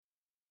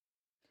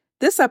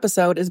This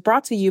episode is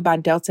brought to you by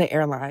Delta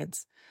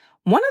Airlines.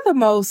 One of the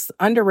most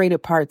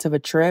underrated parts of a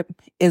trip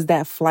is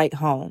that flight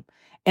home.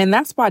 And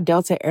that's why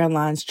Delta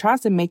Airlines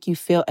tries to make you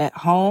feel at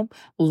home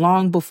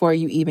long before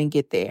you even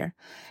get there.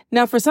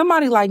 Now, for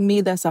somebody like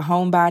me that's a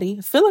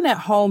homebody, feeling at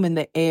home in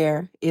the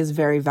air is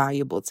very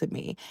valuable to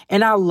me.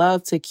 And I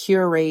love to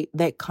curate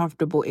that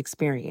comfortable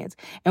experience.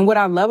 And what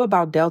I love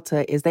about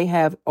Delta is they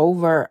have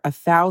over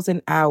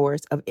 1,000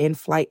 hours of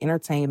in-flight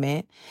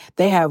entertainment.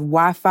 They have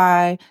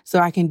Wi-Fi, so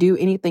I can do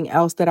anything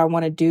else that I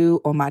want to do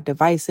on my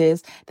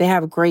devices. They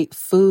have great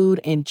food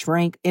and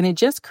drink, and it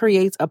just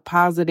creates a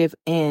positive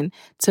end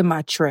to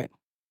my trip.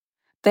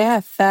 They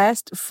have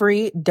fast,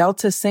 free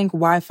Delta Sync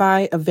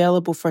Wi-Fi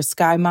available for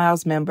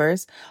SkyMiles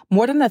members,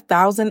 more than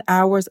 1,000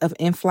 hours of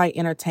in-flight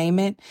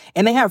entertainment,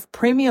 and they have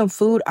premium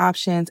food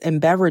options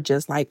and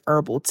beverages like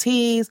herbal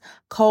teas,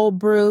 cold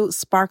brew,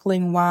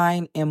 sparkling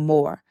wine, and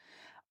more.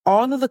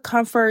 All of the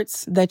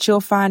comforts that you'll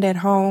find at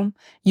home,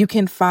 you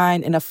can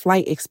find in a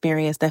flight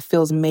experience that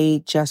feels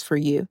made just for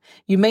you.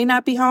 You may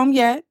not be home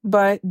yet,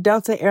 but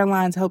Delta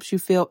Airlines helps you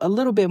feel a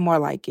little bit more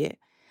like it.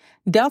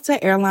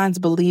 Delta Airlines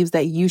believes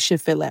that you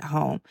should feel at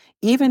home,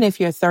 even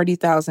if you're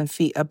 30,000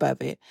 feet above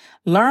it.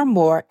 Learn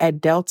more at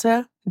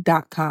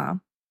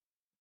delta.com.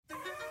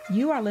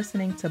 You are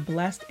listening to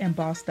Blessed and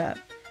Bossed Up,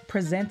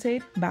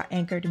 presented by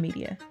Anchored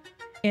Media,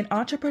 an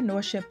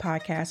entrepreneurship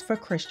podcast for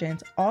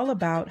Christians all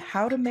about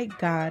how to make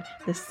God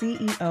the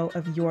CEO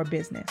of your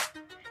business.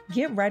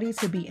 Get ready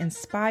to be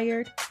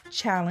inspired,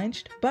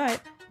 challenged,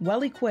 but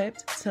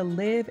well-equipped to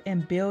live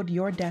and build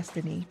your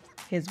destiny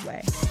His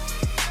way.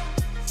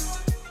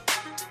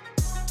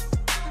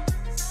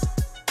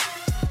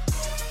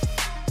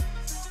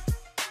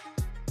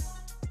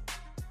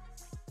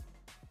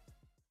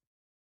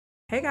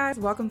 Hey guys,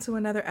 welcome to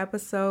another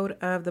episode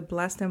of the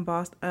Blessed and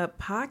Bossed Up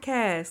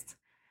podcast.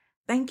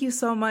 Thank you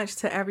so much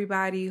to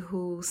everybody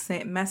who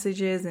sent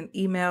messages and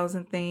emails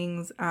and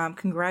things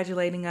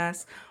congratulating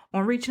us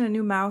on reaching a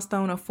new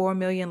milestone of 4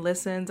 million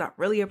listens. I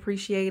really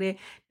appreciate it.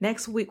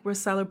 Next week, we're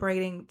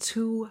celebrating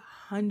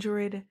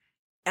 200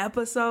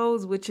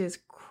 episodes, which is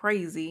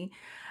crazy.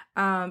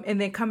 And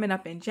then coming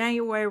up in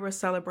January, we're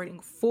celebrating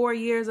 4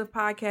 years of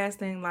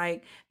podcasting.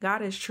 Like,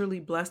 God has truly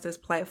blessed this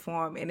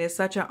platform, and it's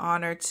such an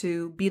honor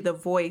to be the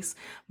voice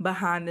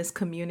behind this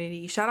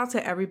community. Shout out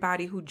to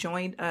everybody who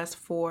joined us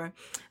for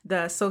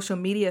the social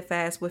media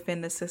fast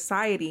within the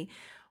society.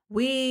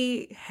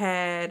 We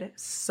had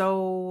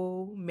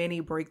so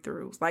many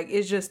breakthroughs. Like,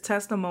 it's just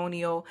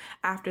testimonial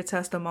after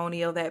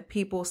testimonial that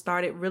people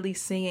started really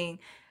seeing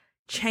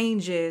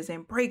changes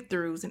and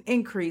breakthroughs and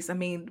increase. I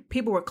mean,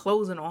 people were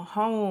closing on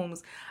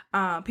homes.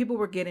 People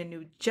were getting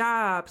new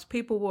jobs.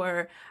 People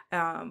were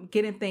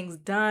getting things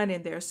done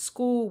in their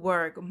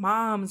schoolwork.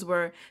 Moms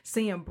were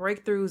seeing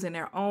breakthroughs in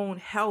their own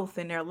health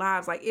and their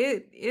lives. Like,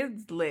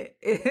 it's lit.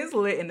 It's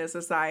lit in the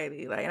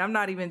society. Like, and I'm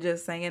not even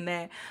just saying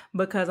that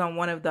because I'm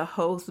one of the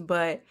hosts,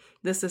 but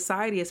the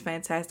society is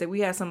fantastic.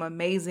 We had some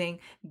amazing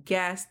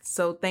guests.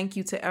 So thank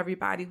you to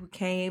everybody who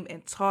came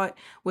and taught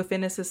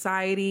within the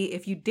society.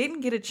 If you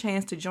didn't get a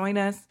chance to join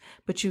us,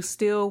 but you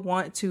still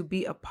want to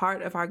be a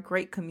part of our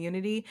great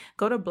community,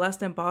 go to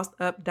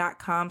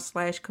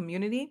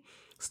blessedandbossedup.com/community.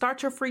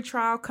 Start your free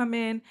trial, come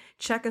in,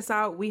 check us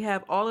out. We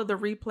have all of the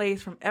replays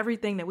from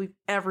everything that we've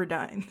ever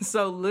done.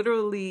 So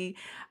literally,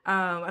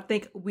 I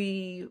think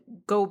we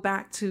go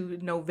back to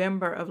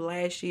November of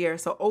last year.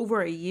 So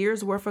over a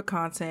year's worth of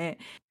content.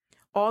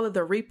 All of the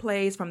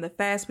replays from the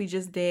fast we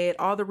just did,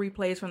 all the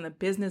replays from the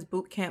business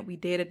boot camp we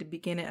did at the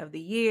beginning of the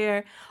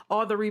year,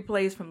 all the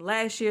replays from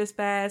last year's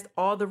fast,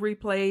 all the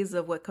replays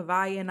of what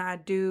Kavaya and I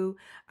do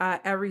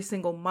every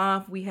single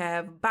month. We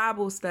have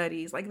Bible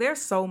studies. Like,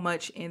 there's so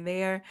much in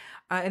there.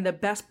 And the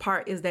best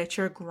part is that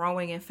you're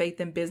growing in faith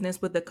and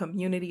business with a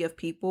community of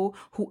people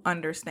who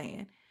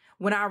understand.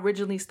 When I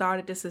originally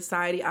started this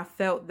society, I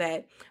felt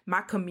that my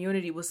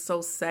community was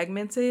so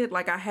segmented.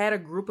 Like, I had a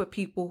group of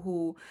people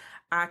who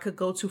I could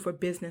go to for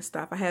business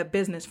stuff. I had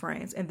business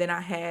friends. And then I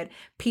had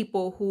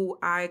people who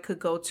I could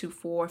go to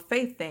for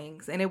faith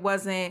things. And it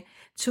wasn't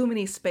too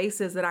many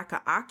spaces that I could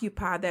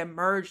occupy that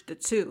merged the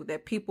two,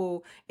 that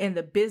people in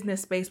the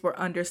business space were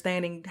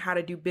understanding how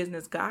to do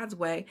business God's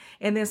way.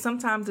 And then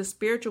sometimes the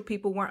spiritual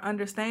people weren't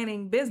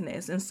understanding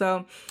business. And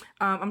so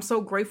I'm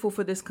so grateful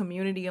for this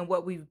community and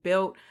what we've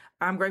built.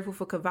 I'm grateful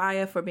for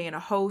Kavaya for being a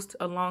host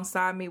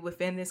alongside me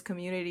within this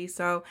community.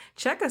 So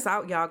check us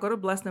out, y'all. Go to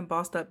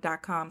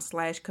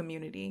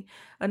blessedandbossedup.com/community.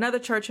 Another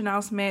church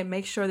announcement.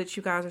 Make sure that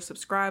you guys are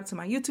subscribed to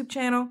my YouTube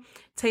channel,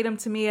 Tatum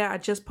Tamia. I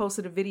just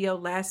posted a video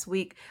last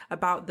week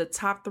about the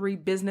top 3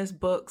 business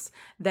books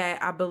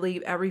that I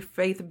believe every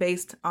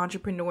faith-based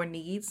entrepreneur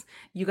needs.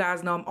 You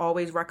guys know I'm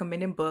always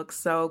recommending books.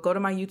 So go to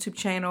my YouTube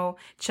channel,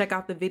 check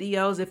out the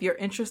videos. If you're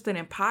interested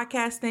in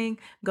podcasting,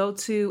 go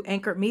to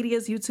Anchored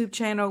Media's YouTube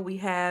channel. We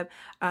have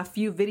a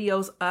few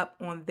videos up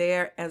on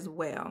there as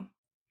well.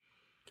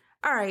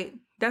 All right,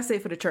 that's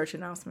it for the church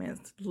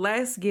announcements.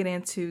 Let's get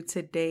into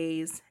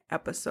today's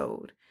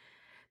episode.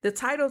 The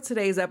title of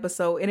today's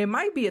episode, and it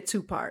might be a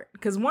 2-part,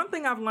 because one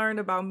thing I've learned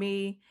about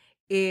me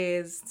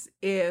is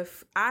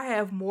if I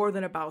have more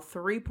than about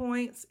 3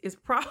 points, it's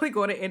probably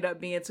going to end up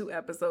being 2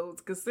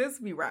 episodes because sis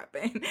be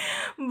rapping.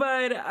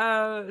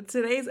 But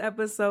today's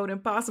episode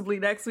and possibly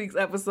next week's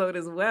episode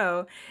as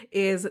well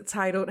is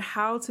titled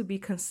How to Be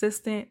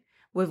Consistent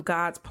with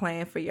God's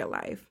Plan for Your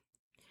Life.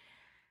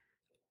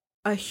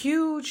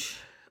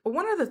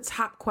 One of the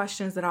top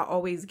questions that I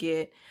always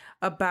get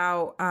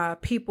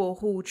about people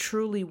who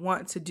truly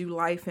want to do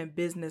life and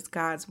business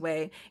God's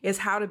way is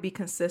how to be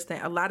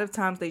consistent. A lot of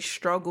times they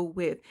struggle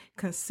with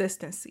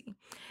consistency.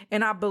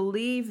 And I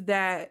believe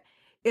that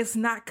it's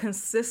not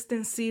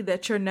consistency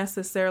that you're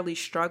necessarily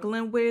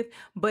struggling with,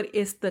 but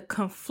it's the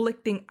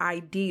conflicting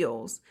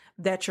ideals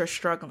that you're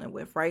struggling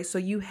with, right? So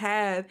you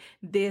have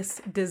this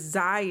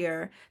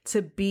desire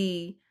to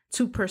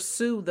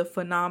pursue the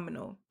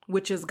phenomenal,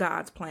 which is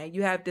God's plan.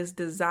 You have this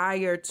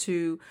desire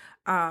to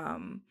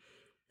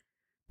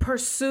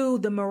pursue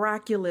the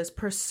miraculous,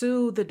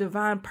 pursue the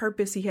divine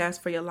purpose he has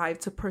for your life,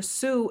 to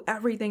pursue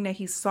everything that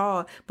he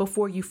saw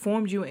before he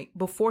formed you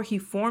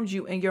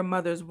in your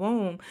mother's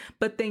womb.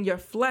 But then your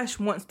flesh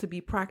wants to be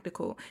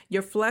practical.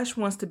 Your flesh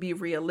wants to be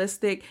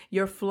realistic.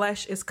 Your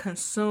flesh is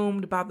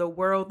consumed by the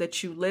world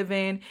that you live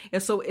in.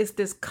 And so it's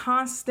this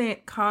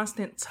constant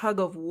tug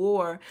of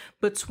war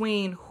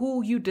between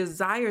who you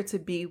desire to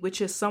be, which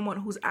is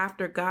someone who's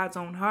after God's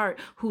own heart,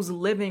 who's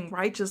living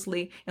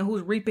righteously and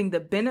who's reaping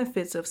the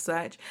benefits of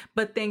such.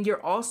 But then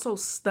you're also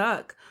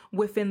stuck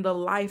within the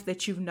life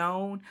that you've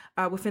known,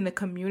 within the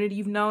community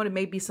you've known. It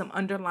may be some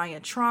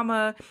underlying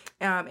trauma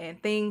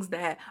and things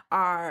that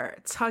are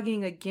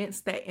tugging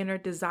against that inner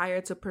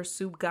desire to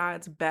pursue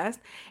God's best.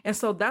 And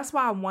so that's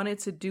why I wanted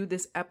to do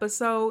this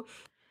episode,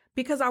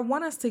 because I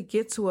want us to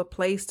get to a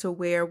place to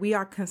where we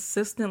are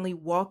consistently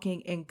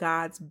walking in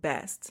God's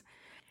best.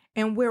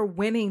 And we're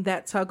winning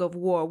that tug of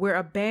war. We're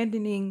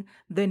abandoning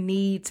the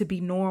need to be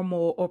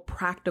normal or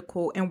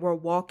practical, and we're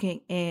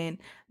walking in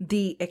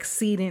the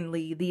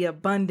exceedingly, the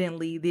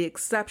abundantly, the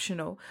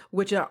exceptional,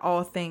 which are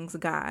all things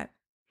God.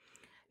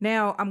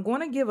 Now, I'm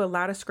going to give a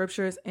lot of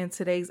scriptures in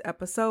today's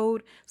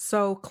episode.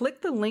 So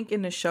click the link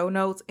in the show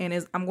notes and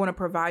I'm going to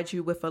provide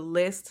you with a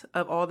list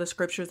of all the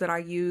scriptures that I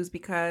use,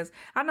 because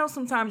I know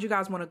sometimes you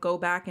guys want to go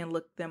back and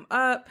look them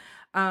up.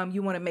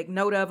 You want to make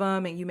note of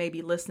them, and you may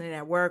be listening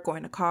at work or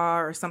in a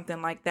car or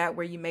something like that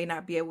where you may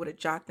not be able to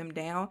jot them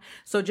down.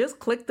 So just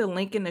click the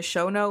link in the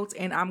show notes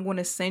and I'm going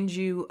to send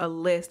you a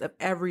list of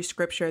every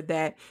scripture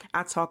that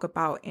I talk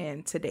about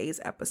in today's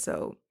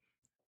episode.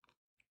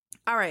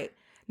 All right.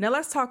 Now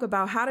let's talk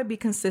about how to be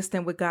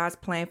consistent with God's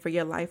plan for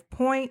your life.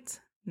 Point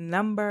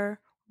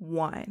number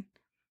 1.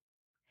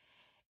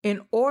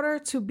 In order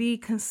to be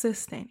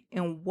consistent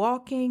in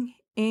walking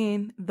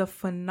in the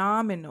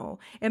phenomenal,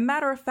 and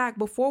matter of fact,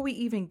 before we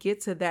even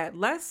get to that,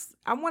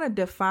 I want to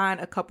define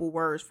a couple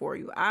words for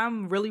you.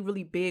 I'm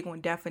really big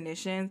on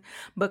definitions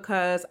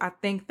because I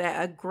think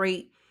that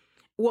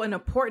an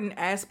important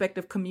aspect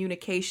of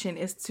communication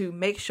is to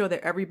make sure that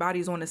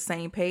everybody's on the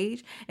same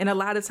page. And a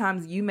lot of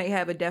times you may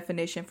have a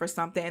definition for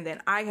something and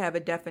then I have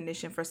a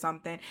definition for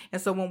something. And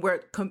so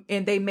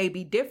and they may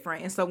be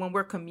different. And so when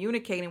we're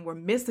communicating, we're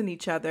missing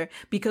each other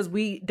because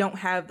we don't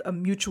have a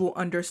mutual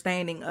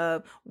understanding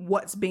of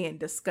what's being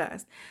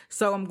discussed.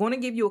 So I'm going to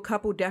give you a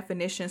couple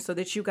definitions so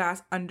that you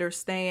guys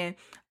understand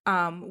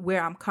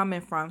where I'm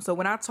coming from. So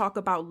when I talk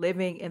about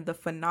living in the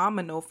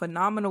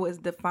phenomenal is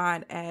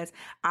defined as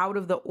out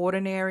of the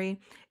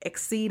ordinary,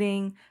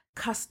 exceeding,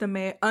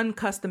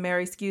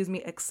 uncustomary,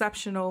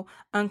 exceptional,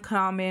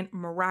 uncommon,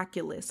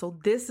 miraculous. So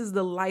this is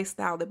the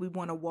lifestyle that we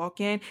want to walk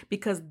in,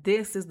 because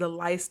this is the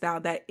lifestyle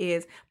that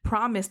is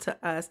promised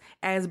to us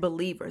as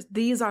believers.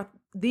 These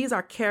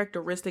are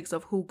characteristics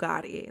of who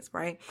God is,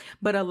 right?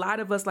 But a lot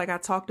of us, like I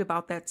talked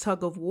about that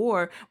tug of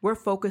war, we're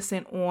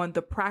focusing on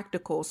the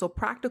practical. So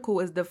practical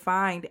is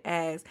defined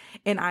as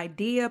an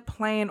idea,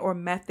 plan, or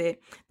method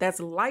that's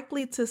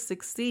likely to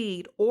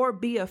succeed or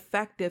be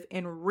effective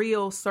in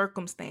real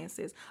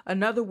circumstances.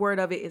 Another word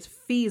of it is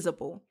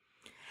feasible.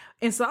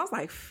 And so I was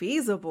like,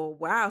 feasible.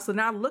 Wow. So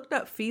now I looked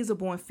up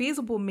feasible, and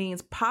feasible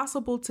means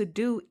possible to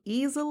do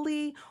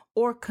easily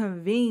or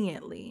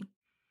conveniently.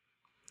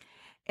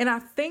 And I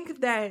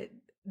think that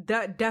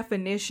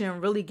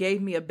definition really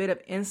gave me a bit of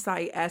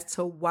insight as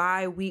to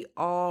why we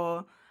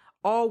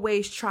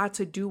always try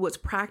to do what's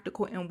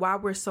practical and why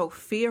we're so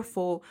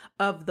fearful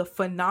of the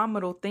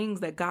phenomenal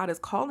things that God is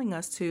calling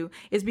us to,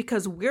 is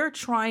because we're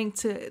trying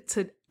to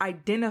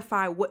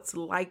identify what's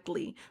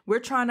likely. We're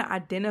trying to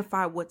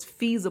identify what's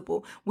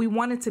feasible. We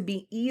want it to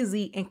be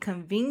easy and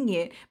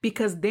convenient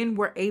because then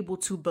we're able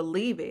to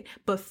believe it.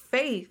 But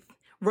faith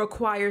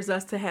requires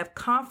us to have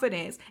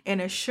confidence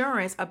and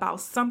assurance about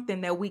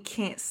something that we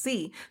can't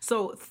see.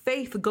 So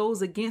faith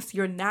goes against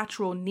your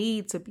natural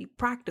need to be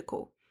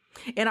practical.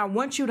 And I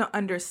want you to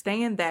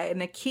understand that. And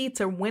the key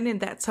to winning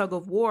that tug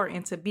of war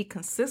and to be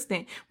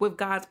consistent with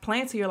God's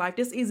plan to your life,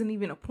 this isn't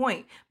even a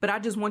point, but I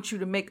just want you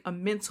to make a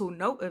mental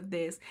note of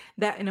this,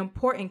 that an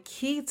important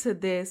key to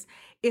this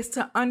is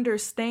to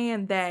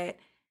understand that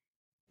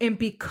and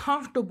be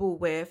comfortable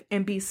with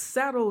and be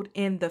settled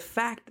in the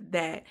fact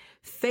that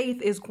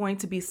faith is going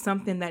to be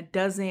something that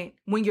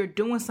when you're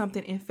doing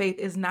something in faith,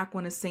 is not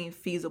going to seem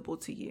feasible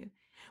to you.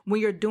 When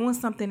you're doing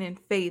something in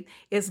faith,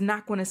 it's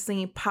not going to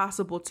seem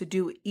possible to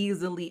do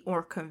easily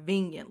or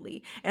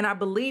conveniently. And I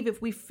believe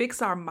if we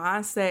fix our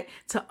mindset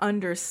to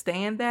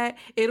understand that,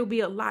 it'll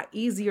be a lot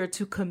easier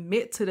to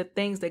commit to the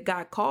things that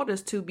God called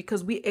us to,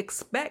 because we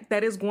expect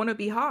that it's going to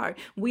be hard.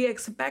 We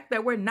expect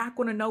that we're not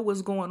going to know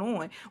what's going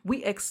on.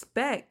 We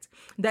expect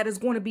that it's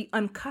going to be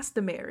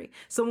uncustomary.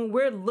 So when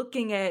we're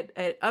looking at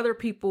other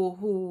people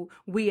who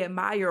we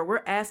admire,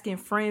 we're asking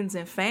friends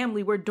and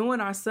family, we're doing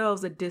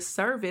ourselves a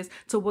disservice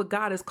to what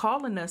God is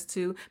calling us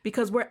to,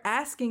 because we're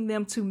asking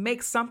them to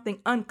make something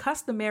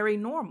uncustomary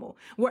normal.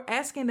 We're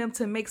asking them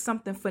to make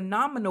something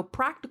phenomenal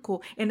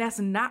practical, and that's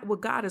not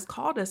what God has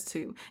called us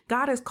to.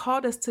 God has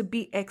called us to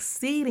be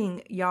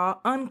exceeding,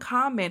 y'all,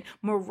 uncommon,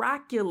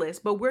 miraculous,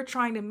 but we're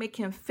trying to make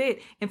him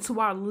fit into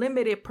our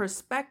limited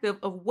perspective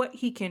of what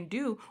he can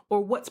do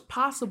or what's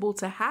possible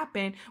to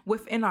happen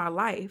within our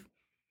life.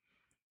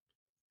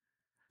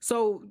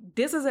 So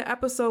this is an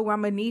episode where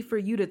I'm going to need for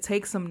you to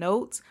take some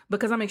notes,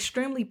 because I'm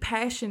extremely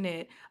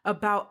passionate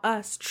about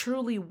us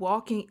truly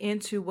walking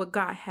into what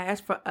God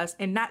has for us,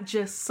 and not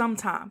just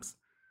sometimes,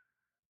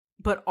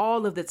 but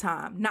all of the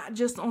time. Not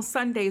just on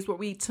Sundays where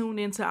we tune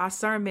into our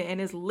sermon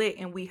and it's lit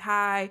and we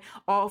high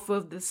off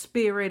of the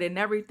spirit and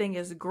everything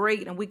is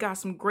great and we got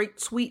some great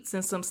tweets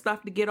and some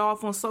stuff to get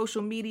off on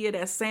social media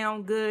that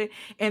sound good.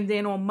 And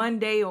then on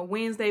Monday or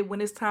Wednesday, when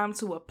it's time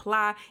to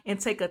apply and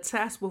take a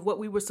test with what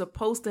we were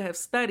supposed to have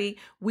studied,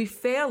 we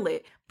fail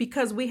it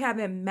because we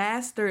haven't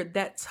mastered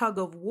that tug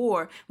of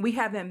war. We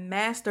haven't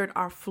mastered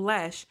our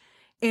flesh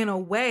in a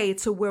way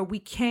to where we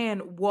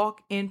can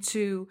walk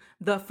into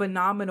the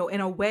phenomenal,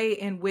 in a way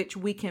in which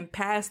we can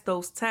pass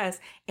those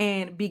tests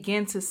and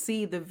begin to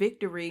see the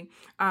victory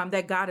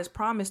that God has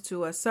promised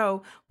to us.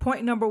 So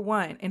point number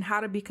one in how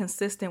to be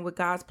consistent with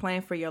God's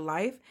plan for your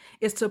life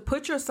is to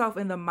put yourself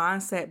in the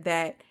mindset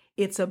that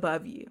it's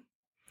above you.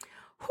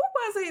 Who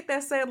was it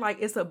that said, like,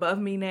 it's above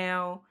me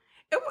now?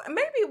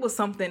 Maybe it was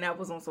something that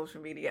was on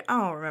social media. I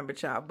don't remember,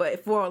 child.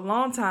 But for a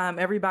long time,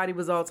 everybody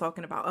was all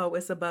talking about, oh,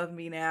 it's above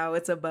me now.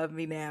 It's above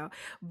me now.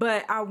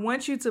 But I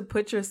want you to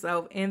put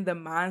yourself in the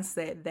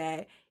mindset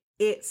that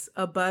it's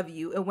above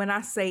you. And when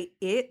I say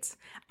it,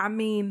 I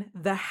mean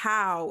the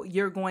how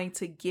you're going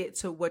to get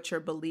to what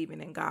you're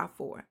believing in God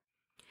for.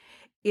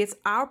 It's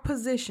our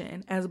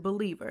position as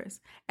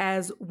believers,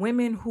 as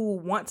women who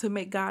want to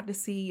make God the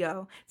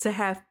CEO, to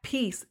have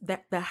peace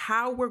that the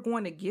how we're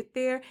going to get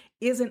there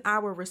isn't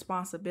our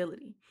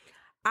responsibility.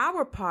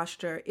 Our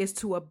posture is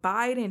to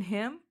abide in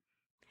him,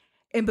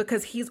 and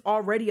because he's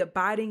already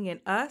abiding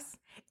in us,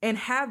 and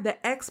have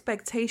the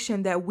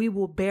expectation that we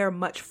will bear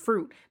much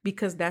fruit,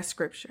 because that's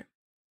scripture.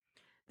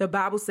 The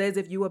Bible says,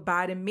 if you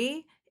abide in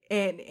me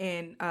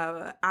and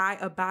I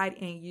abide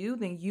in you,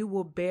 then you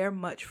will bear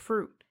much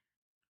fruit.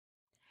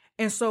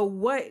 And so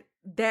what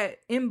that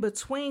in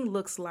between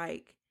looks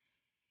like,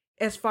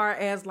 as far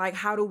as like,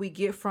 how do we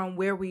get from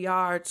where we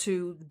are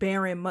to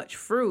bearing much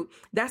fruit?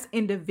 That's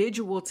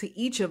individual to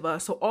each of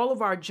us. So all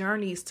of our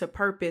journeys to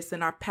purpose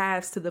and our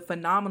paths to the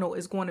phenomenal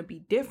is going to be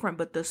different,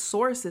 but the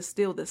source is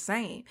still the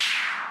same.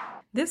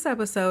 This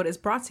episode is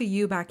brought to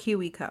you by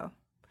KiwiCo.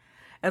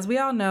 As we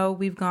all know,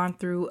 we've gone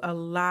through a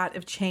lot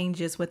of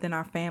changes within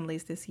our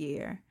families this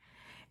year.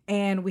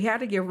 And we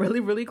had to get really,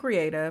 really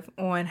creative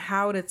on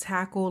how to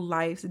tackle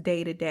life's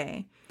day to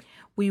day.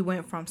 We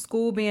went from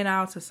school being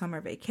out to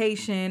summer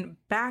vacation,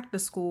 back to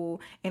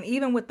school, and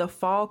even with the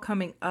fall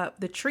coming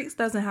up, the treats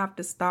doesn't have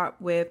to stop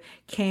with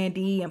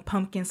candy and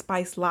pumpkin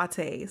spice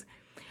lattes.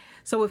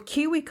 So with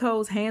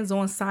KiwiCo's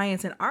hands-on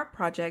science and art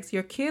projects,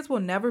 your kids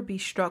will never be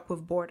struck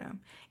with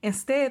boredom.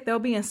 Instead, they'll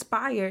be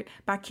inspired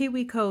by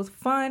KiwiCo's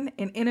fun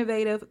and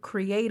innovative,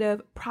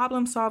 creative,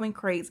 problem-solving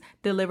crates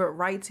delivered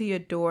right to your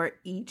door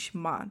each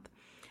month.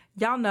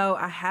 Y'all know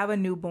I have a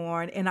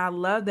newborn, and I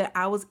love that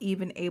I was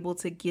even able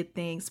to get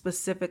things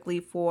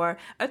specifically for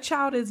a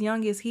child as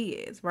young as he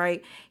is,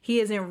 right? He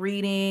isn't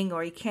reading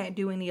or he can't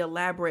do any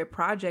elaborate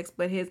projects,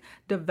 but his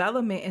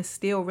development is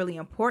still really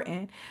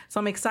important. So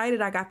I'm excited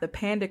I got the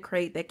Panda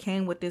crate that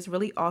came with this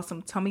really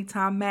awesome tummy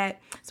time mat.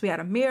 So we had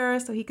a mirror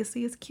so he could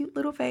see his cute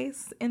little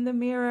face in the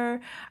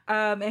mirror.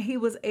 And he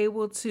was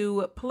able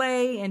to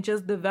play and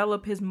just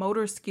develop his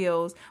motor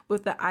skills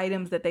with the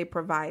items that they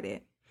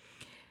provided.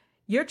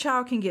 Your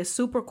child can get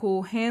super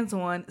cool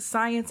hands-on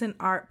science and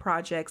art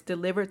projects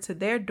delivered to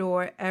their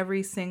door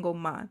every single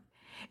month.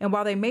 And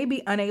while they may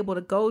be unable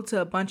to go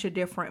to a bunch of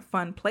different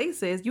fun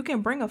places, you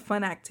can bring a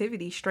fun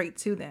activity straight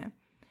to them.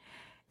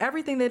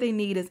 Everything that they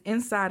need is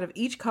inside of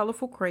each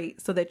colorful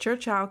crate so that your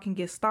child can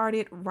get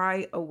started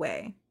right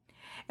away.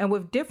 And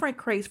with different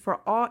crates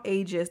for all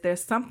ages,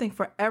 there's something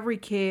for every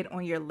kid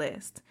on your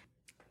list.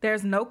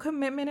 There's no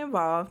commitment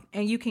involved,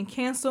 and you can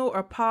cancel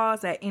or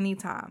pause at any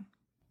time.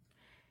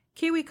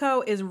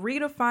 KiwiCo is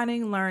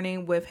redefining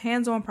learning with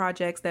hands-on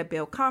projects that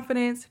build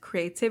confidence,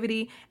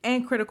 creativity,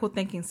 and critical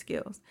thinking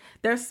skills.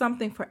 There's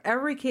something for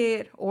every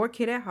kid or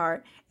kid at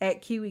heart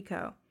at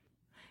KiwiCo.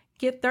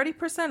 Get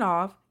 30%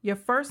 off your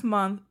first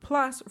month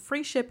plus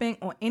free shipping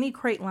on any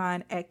crate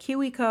line at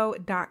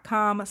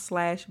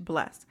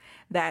kiwico.com/blessed.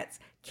 That's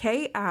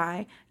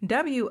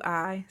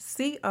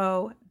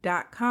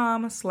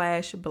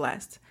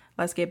KIWICO.com/blessed.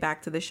 Let's get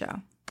back to the show.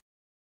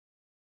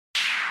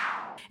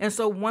 And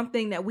so one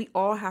thing that we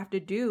all have to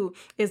do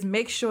is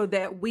make sure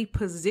that we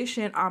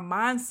position our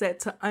mindset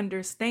to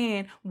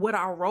understand what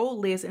our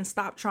role is and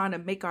stop trying to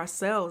make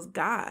ourselves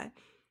God.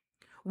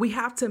 We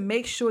have to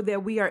make sure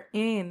that we are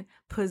in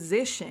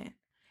position.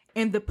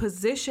 And the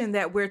position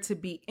that we're to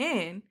be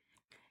in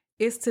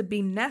is to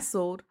be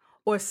nestled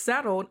or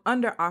settled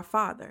under our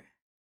Father.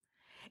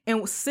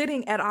 And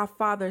sitting at our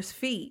Father's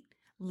feet,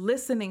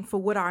 listening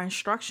for what our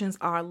instructions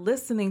are,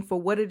 listening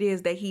for what it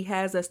is that He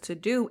has us to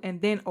do,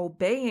 and then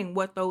obeying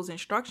what those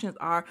instructions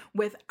are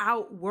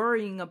without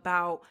worrying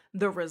about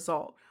the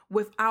result,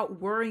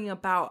 without worrying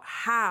about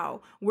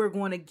how we're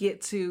going to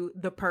get to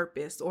the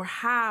purpose or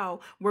how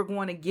we're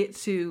going to get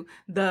to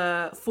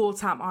the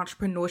full-time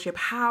entrepreneurship,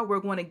 how we're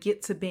going to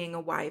get to being a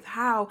wife,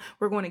 how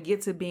we're going to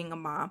get to being a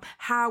mom,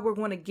 how we're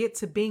going to get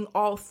to being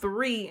all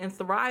three and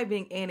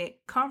thriving in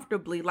it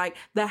comfortably. Like,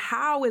 the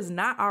how is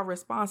not our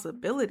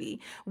responsibility.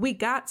 We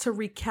got to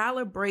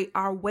recalibrate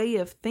our way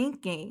of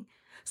thinking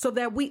so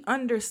that we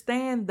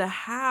understand the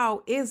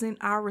how isn't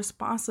our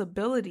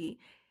responsibility.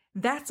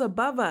 That's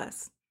above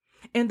us.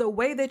 And the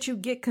way that you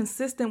get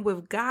consistent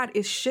with God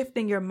is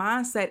shifting your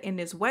mindset in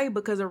this way,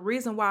 because the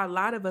reason why a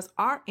lot of us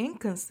are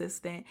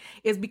inconsistent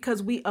is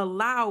because we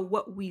allow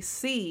what we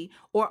see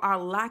or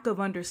our lack of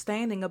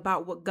understanding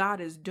about what God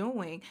is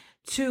doing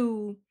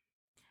to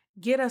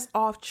get us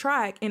off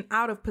track and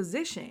out of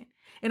position.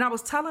 And I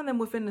was telling them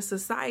within the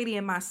society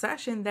in my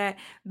session that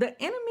the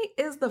enemy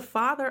is the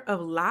father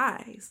of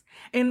lies.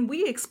 And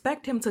we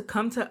expect him to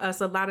come to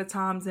us a lot of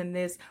times in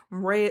this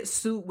red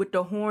suit with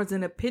the horns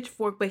and a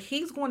pitchfork, but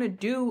he's going to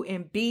do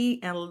and be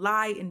and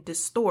lie and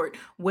distort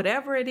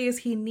whatever it is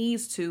he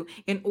needs to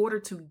in order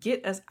to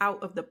get us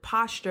out of the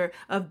posture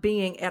of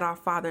being at our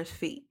Father's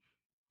feet.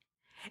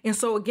 And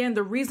so again,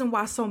 the reason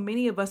why so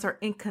many of us are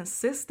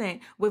inconsistent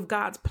with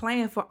God's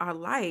plan for our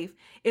life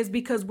is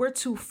because we're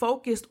too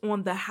focused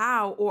on the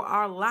how or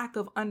our lack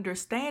of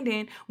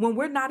understanding when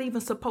we're not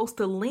even supposed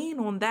to lean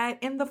on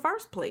that in the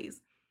first place.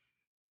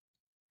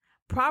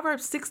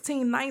 Proverbs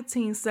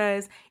 16:19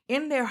 says,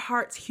 in their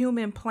hearts,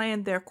 humans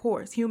plan their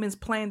course,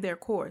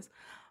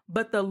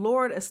 but the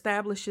Lord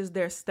establishes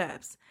their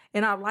steps.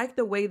 And I like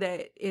the way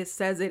that it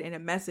says it in a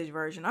Message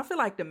version. I feel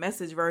like the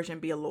Message version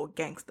be a little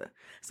gangster.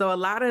 So a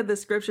lot of the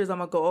scriptures I'm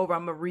going to go over,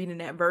 I'm going to read in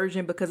that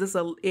version because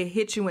it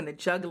hits you in the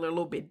jugular a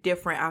little bit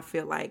different, I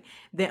feel like,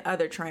 than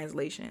other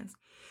translations.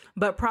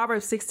 But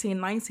Proverbs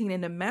 16:19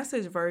 in the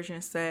Message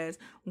version says,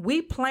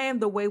 we plan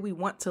the way we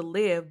want to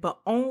live,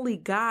 but only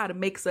God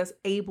makes us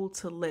able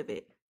to live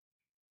it.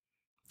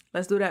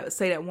 Let's do that.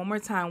 Say that one more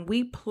time.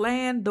 We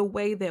plan the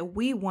way that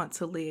we want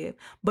to live,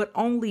 but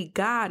only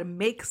God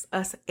makes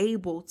us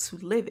able to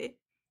live it.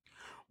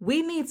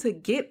 We need to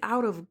get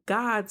out of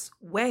God's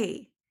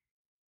way.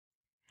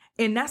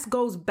 And that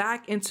goes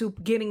back into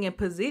getting in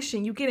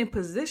position. You get in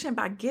position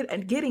by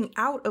getting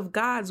out of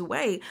God's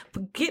way.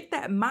 Get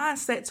that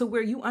mindset to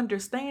where you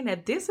understand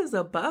that this is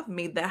above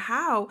me. The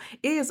how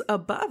is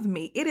above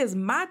me. It is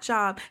my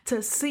job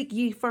to seek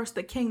ye first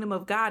the kingdom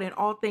of God, and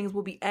all things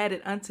will be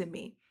added unto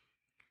me.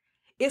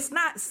 It's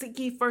not seek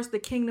ye first the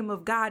kingdom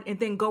of God and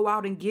then go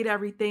out and get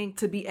everything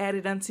to be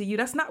added unto you.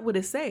 That's not what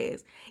it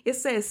says. It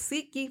says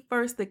seek ye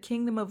first the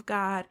kingdom of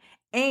God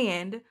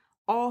and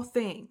all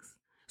things.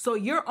 So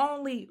your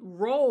only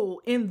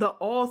role in the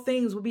all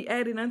things will be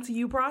added unto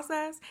you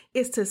process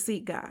is to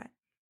seek God.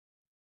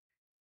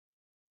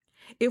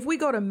 If we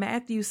go to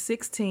Matthew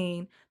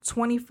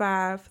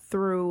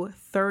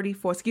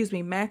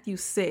 16:25-34, Matthew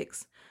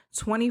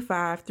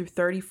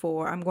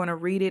 6:25-34, I'm going to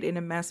read it in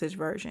the Message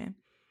version.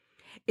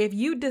 If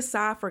you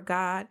decide for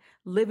God,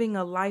 living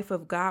a life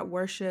of God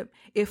worship,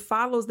 it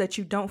follows that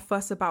you don't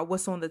fuss about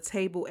what's on the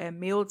table at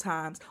meal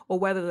times or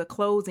whether the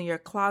clothes in your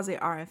closet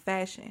are in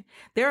fashion.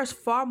 There is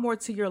far more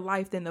to your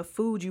life than the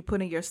food you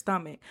put in your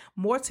stomach,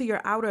 more to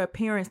your outer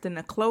appearance than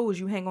the clothes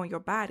you hang on your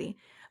body.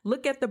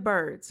 Look at the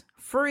birds,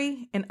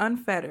 free and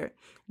unfettered,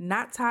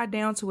 not tied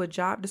down to a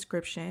job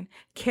description,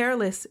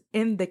 careless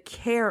in the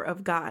care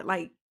of God.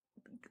 Like,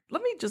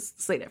 let me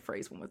just say that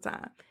phrase one more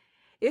time.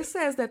 It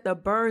says that the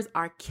birds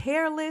are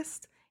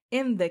careless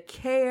in the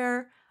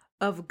care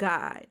of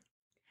God.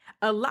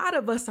 A lot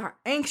of us are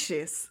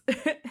anxious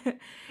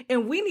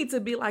and we need to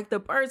be like the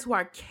birds who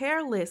are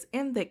careless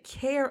in the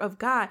care of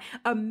God.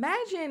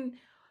 Imagine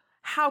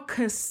how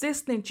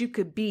consistent you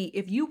could be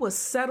if you would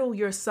settle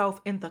yourself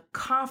in the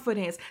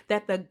confidence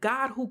that the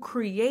God who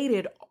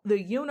created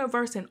the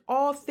universe and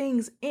all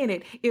things in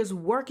it is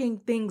working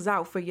things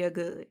out for your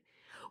good.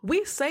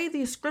 We say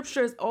these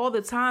scriptures all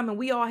the time, and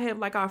we all have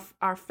like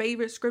our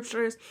favorite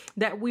scriptures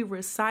that we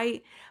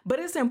recite, but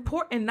it's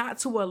important not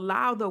to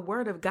allow the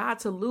word of God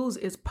to lose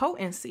its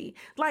potency.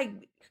 Like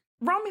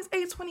Romans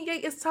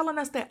 8:28 is telling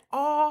us that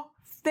all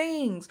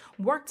things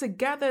work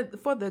together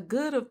for the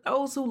good of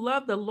those who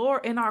love the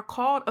Lord and are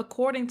called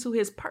according to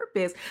his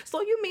purpose.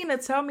 So you mean to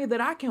tell me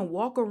that I can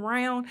walk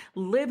around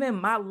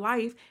living my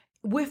life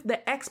with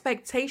the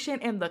expectation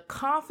and the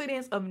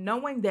confidence of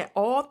knowing that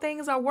all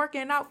things are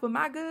working out for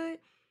my good?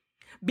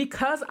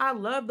 Because I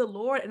love the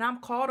Lord and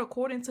I'm called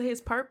according to his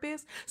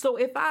purpose. So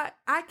if I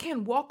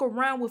can walk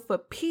around with a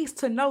peace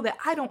to know that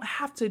I don't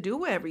have to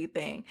do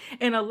everything.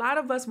 And a lot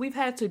of us, we've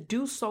had to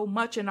do so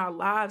much in our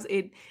lives.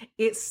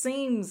 It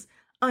seems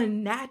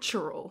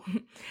unnatural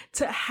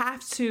to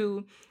have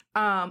to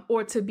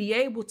or to be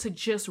able to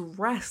just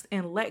rest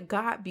and let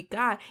God be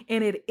God.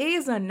 And it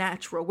is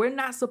unnatural. We're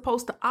not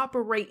supposed to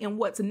operate in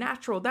what's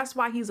natural. That's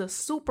why he's a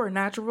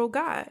supernatural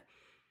God.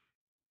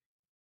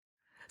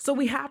 So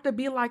we have to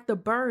be like the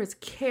birds,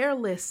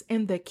 careless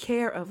in the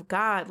care of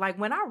God. Like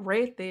when I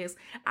read this,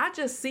 I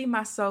just see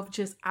myself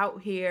just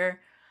out here,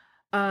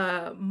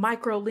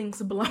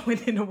 microlinks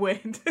blowing in the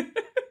wind.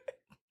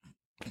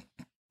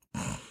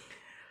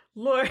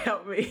 Lord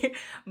help me.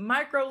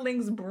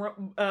 Microlinks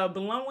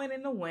blowing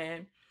in the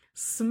wind,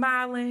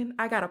 smiling.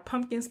 I got a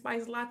pumpkin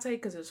spice latte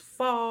because it's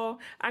fall.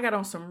 I got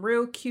on some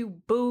real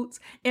cute boots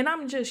and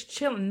I'm just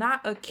chilling,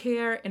 not a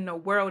care in the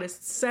world.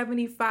 It's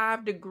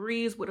 75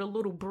 degrees with a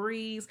little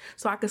breeze,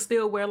 so I could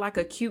still wear like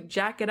a cute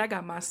jacket. I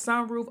got my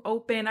sunroof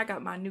open. I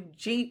got my new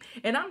Jeep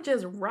and I'm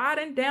just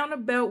riding down the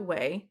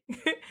Beltway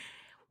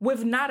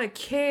with not a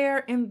care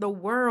in the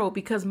world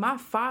because my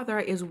Father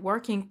is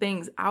working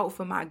things out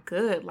for my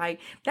good. Like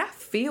that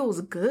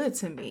feels good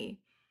to me.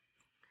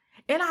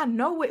 And I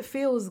know it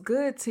feels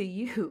good to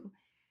you.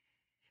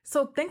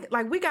 So think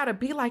like we got to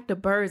be like the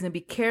birds and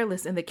be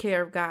careless in the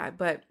care of God.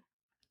 But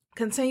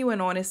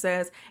continuing on, it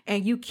says,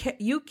 and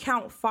you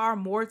count far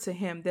more to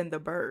him than the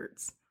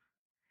birds.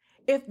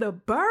 If the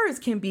birds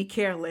can be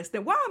careless,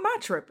 then why am I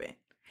tripping?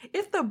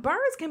 If the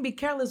birds can be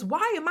careless,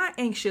 why am I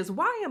anxious?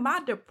 Why am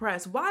I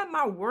depressed? Why am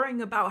I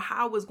worrying about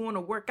how it's going to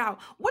work out?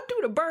 What do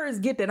the birds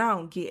get that I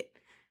don't get?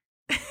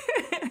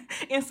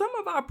 And some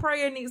of our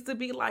prayer needs to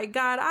be like,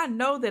 God, I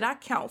know that I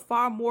count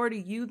far more to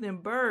you than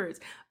birds,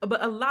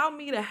 but allow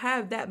me to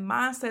have that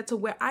mindset to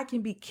where I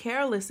can be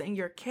careless in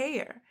your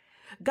care.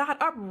 God,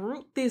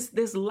 uproot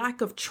this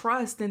lack of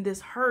trust and this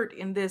hurt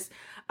and this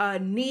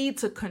need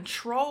to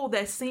control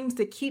that seems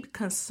to keep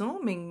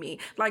consuming me.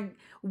 Like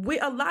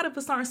a lot of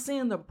us aren't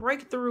seeing the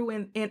breakthrough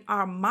in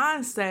our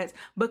mindsets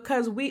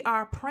because we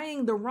are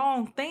praying the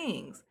wrong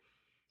things.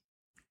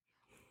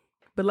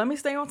 But let me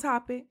stay on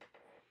topic.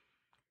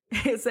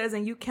 It says,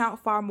 and you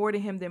count far more to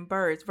him than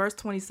birds. Verse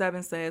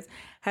 27 says,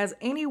 has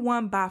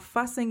anyone by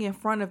fussing in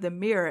front of the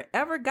mirror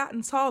ever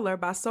gotten taller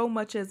by so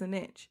much as an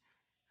inch?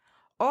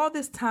 All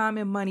this time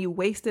and money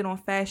wasted on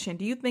fashion,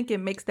 do you think it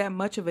makes that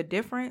much of a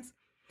difference?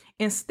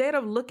 Instead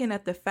of looking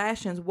at the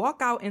fashions,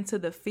 walk out into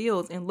the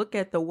fields and look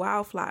at the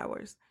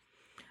wildflowers.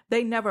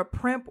 They never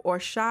primp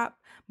or shop,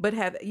 but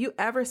have you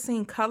ever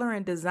seen color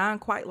and design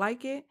quite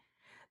like it?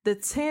 The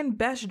 10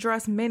 best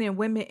dressed men and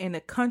women in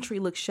the country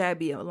look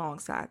shabby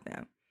alongside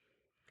them.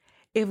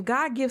 If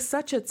God gives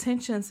such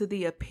attention to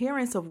the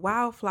appearance of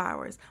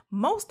wildflowers,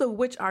 most of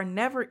which are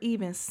never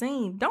even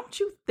seen, don't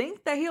you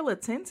think that he'll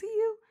attend to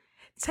you?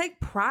 Take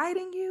pride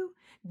in you?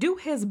 Do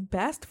his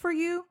best for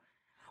you?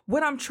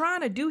 What I'm trying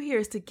to do here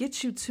is to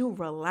get you to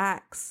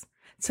relax,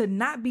 to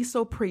not be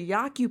so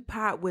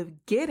preoccupied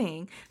with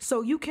getting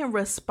so you can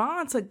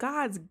respond to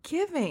God's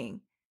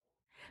giving.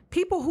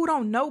 People who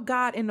don't know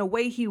God in the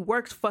way he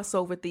works fuss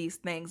over these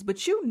things,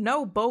 but you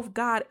know both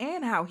God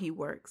and how he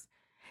works.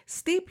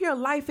 Steep your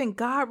life in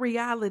God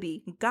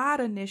reality, God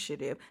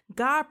initiative,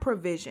 God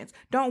provisions.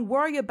 Don't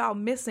worry about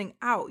missing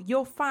out.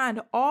 You'll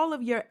find all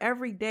of your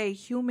everyday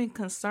human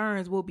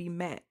concerns will be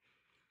met.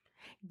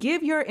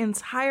 Give your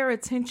entire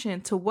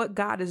attention to what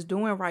God is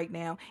doing right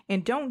now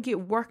and don't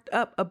get worked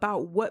up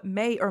about what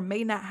may or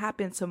may not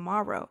happen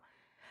tomorrow.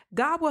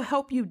 God will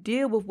help you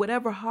deal with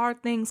whatever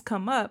hard things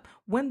come up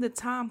when the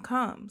time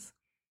comes.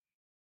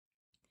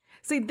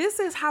 See, this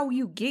is how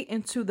you get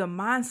into the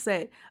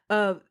mindset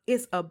of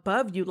it's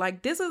above you.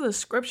 Like this is a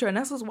scripture. And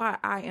this is why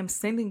I am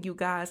sending you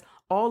guys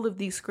all of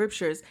these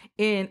scriptures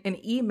in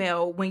an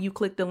email when you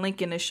click the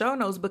link in the show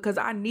notes, because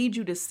I need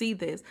you to see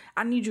this.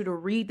 I need you to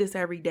read this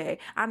every day.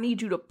 I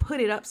need you to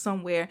put it up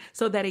somewhere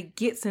so that it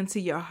gets into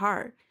your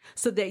heart,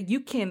 so that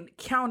you can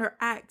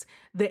counteract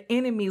the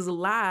enemy's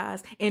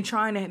lies and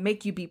trying to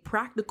make you be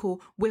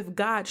practical with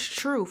God's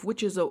truth,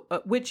 which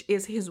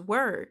is his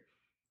word.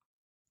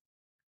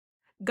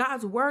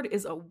 God's word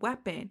is a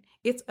weapon.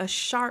 It's a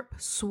sharp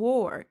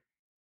sword.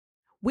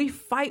 We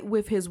fight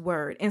with his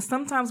word, and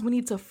sometimes we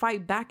need to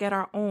fight back at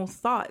our own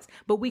thoughts,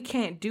 but we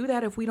can't do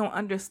that if we don't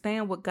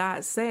understand what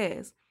God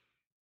says.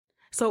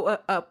 So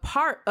a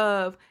part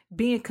of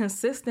being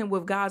consistent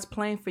with God's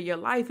plan for your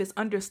life is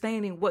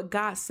understanding what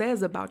God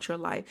says about your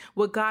life,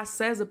 what God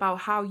says about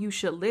how you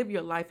should live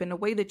your life. And the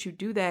way that you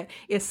do that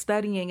is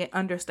studying and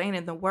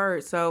understanding the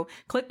word. So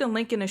click the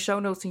link in the show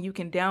notes and you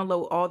can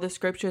download all the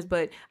scriptures.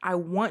 But I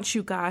want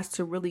you guys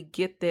to really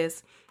get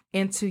this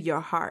into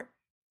your heart.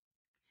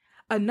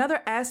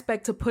 Another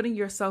aspect to putting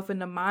yourself in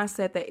the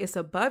mindset that it's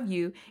above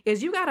you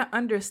is you got to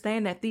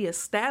understand that the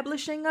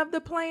establishing of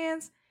the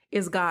plans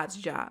is God's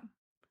job.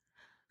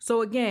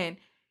 So again,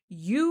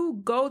 you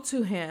go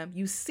to him,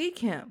 you seek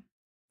him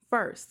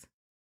first,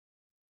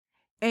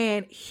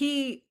 and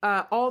he,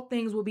 all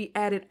things will be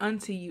added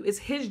unto you. It's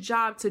his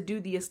job to do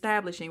the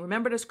establishing.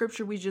 Remember the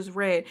scripture we just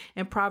read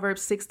in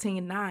Proverbs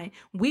 16:9.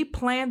 We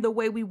plan the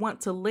way we want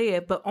to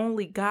live, but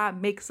only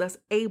God makes us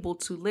able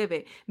to live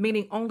it,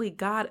 meaning only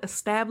God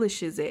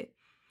establishes it.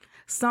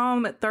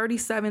 Psalm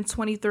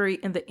 37:23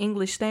 in the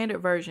English Standard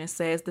Version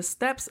says, the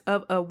steps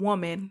of a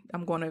woman,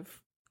 I'm going to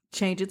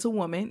change it to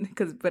woman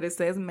but it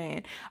says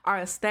man, are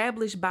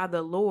established by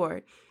the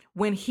Lord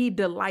when he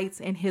delights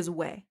in his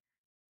way.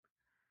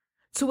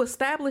 To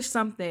establish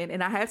something,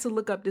 and I had to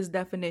look up this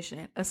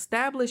definition,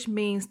 establish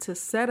means to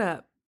set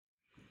up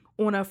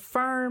on a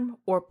firm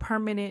or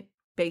permanent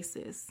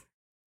basis.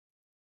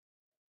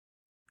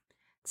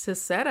 To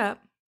set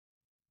up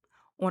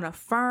on a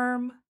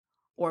firm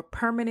or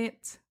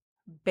permanent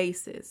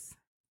basis.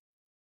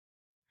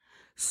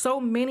 So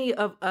many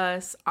of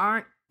us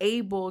aren't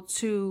able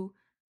to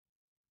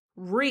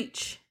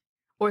reach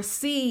or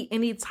see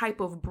any type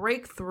of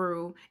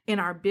breakthrough in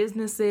our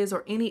businesses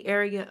or any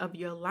area of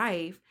your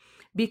life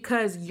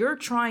because you're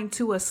trying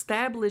to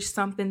establish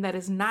something that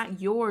is not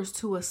yours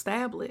to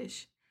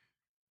establish.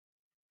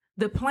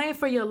 The plan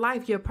for your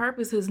life, your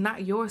purpose is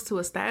not yours to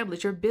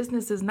establish. Your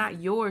business is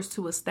not yours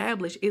to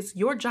establish. It's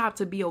your job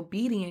to be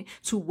obedient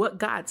to what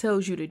God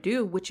tells you to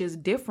do, which is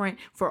different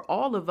for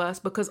all of us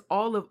because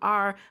all of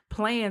our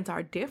plans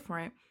are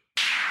different.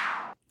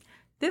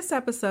 This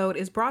episode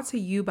is brought to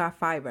you by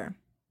Fiverr.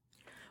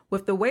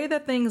 With the way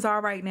that things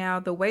are right now,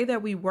 the way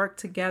that we work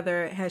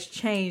together has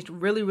changed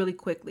really, really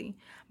quickly.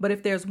 But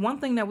if there's one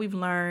thing that we've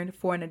learned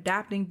for an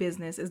adapting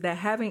business is that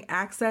having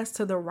access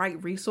to the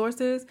right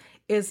resources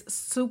is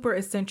super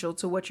essential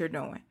to what you're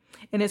doing.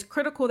 And it's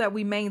critical that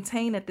we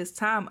maintain at this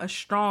time a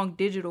strong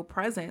digital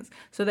presence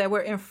so that we're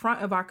in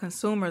front of our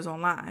consumers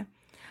online.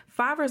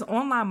 Fiverr's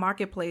online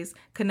marketplace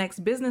connects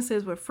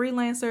businesses with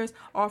freelancers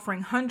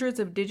offering hundreds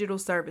of digital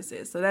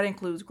services. So that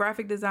includes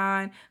graphic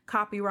design,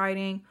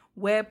 copywriting,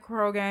 web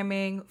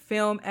programming,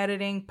 film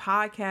editing,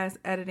 podcast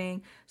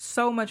editing,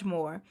 so much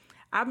more.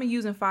 I've been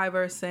using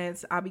Fiverr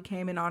since I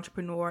became an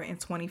entrepreneur in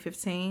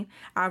 2015.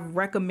 I've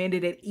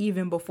recommended it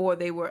even before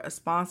they were a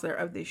sponsor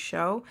of this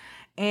show.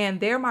 And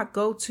they're my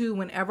go-to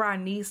whenever I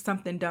need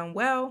something done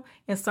well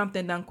and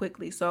something done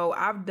quickly. So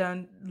I've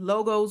done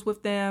logos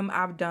with them.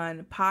 I've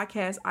done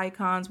podcast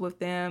icons with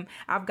them.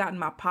 I've gotten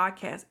my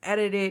podcast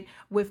edited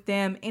with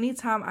them.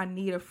 Anytime I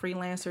need a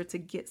freelancer to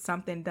get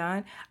something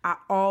done, I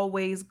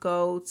always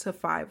go to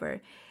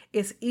Fiverr.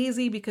 It's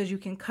easy because you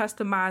can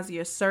customize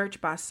your search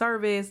by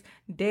service,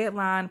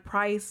 deadline,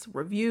 price,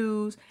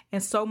 reviews,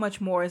 and so much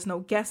more. It's no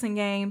guessing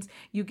games.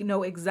 You can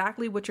know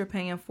exactly what you're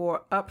paying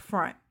for up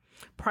front.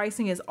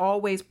 Pricing is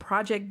always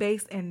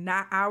project-based and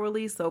not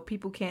hourly, so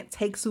people can't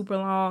take super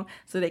long,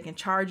 so they can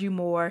charge you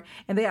more.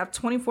 And they have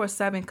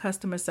 24/7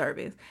 customer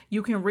service.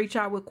 You can reach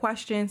out with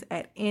questions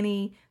at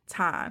any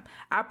time.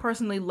 I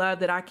personally love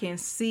that I can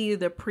see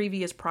the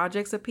previous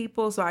projects of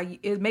people, so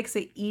it makes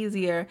it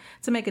easier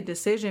to make a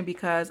decision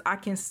because I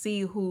can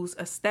see whose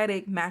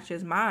aesthetic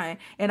matches mine,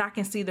 and I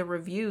can see the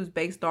reviews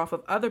based off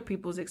of other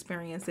people's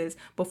experiences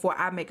before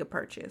I make a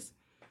purchase.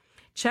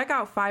 Check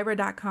out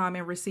Fiverr.com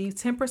and receive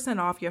 10%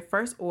 off your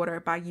first order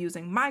by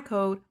using my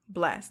code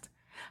BLESSED.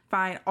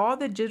 Find all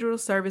the digital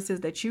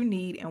services that you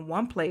need in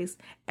one place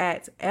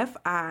at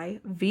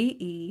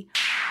Fiverr.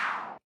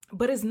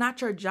 But it's not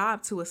your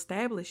job to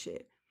establish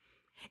it.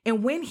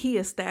 And when he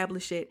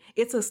established it,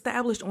 it's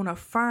established on a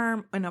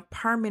firm and a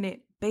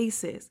permanent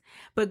basis.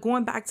 But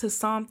going back to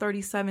Psalm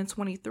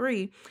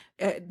 37:23,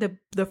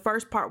 the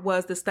first part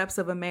was the steps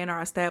of a man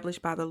are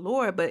established by the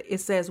Lord, but it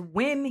says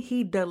when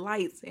he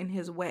delights in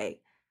his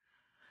way.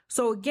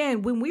 So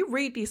again, when we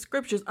read these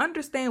scriptures,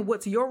 understand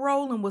what's your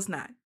role and what's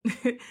not.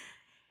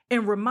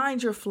 And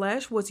remind your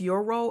flesh what's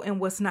your role and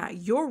what's not.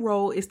 Your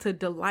role is to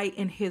delight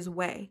in his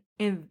way.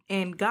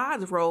 And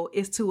God's role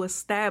is to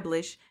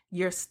establish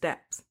your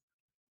steps.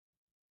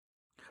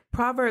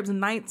 Proverbs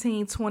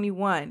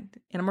 19:21, and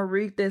I'm going to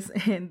read this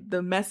in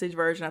the Message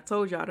version. I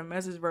told y'all the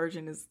Message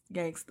version is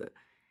gangster.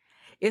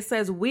 It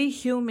says, we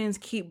humans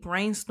keep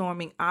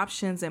brainstorming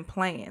options and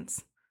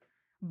plans,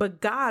 but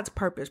God's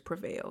purpose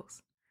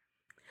prevails.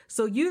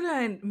 So you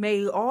done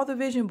made all the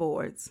vision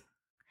boards.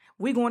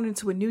 We going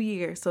into a new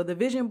year. So the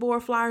vision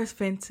board flyers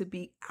finna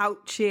be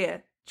out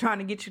here trying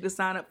to get you to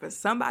sign up for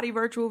somebody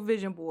virtual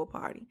vision board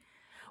party.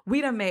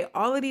 We done made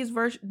all of these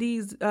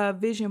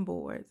vision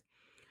boards.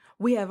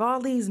 We have all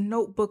these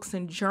notebooks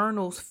and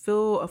journals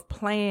full of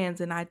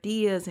plans and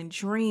ideas and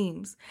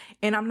dreams.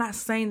 And I'm not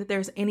saying that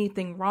there's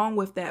anything wrong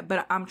with that,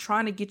 but I'm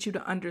trying to get you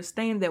to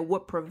understand that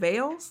what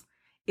prevails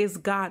is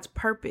God's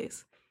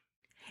purpose.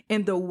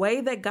 And the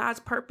way that God's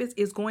purpose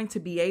is going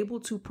to be able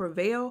to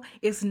prevail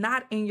is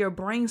not in your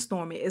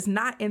brainstorming. It's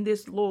not in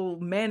this little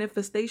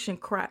manifestation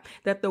crap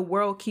that the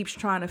world keeps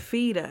trying to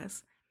feed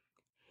us.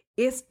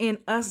 It's in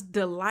us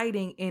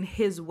delighting in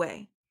his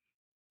way.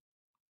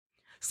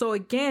 So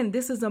again,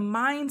 this is a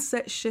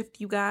mindset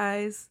shift, you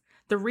guys.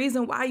 The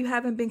reason why you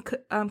haven't been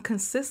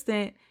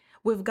consistent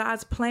with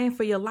God's plan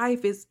for your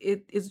life is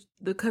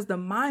because the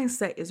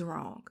mindset is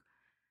wrong.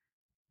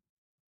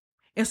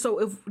 And so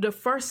if the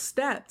first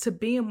step to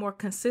being more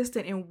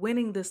consistent and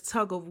winning this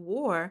tug of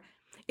war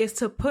is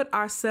to put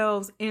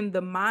ourselves in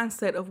the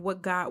mindset of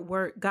what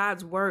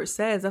God's word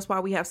says. That's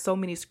why we have so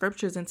many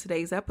scriptures in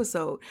today's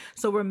episode.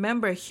 So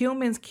remember,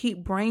 humans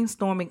keep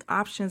brainstorming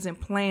options and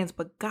plans,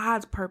 but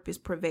God's purpose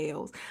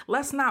prevails.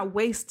 Let's not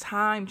waste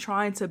time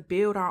trying to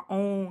build our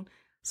own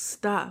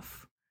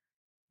stuff.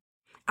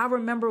 I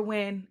remember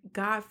when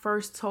God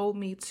first told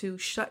me to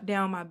shut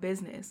down my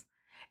business.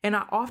 And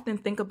I often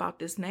think about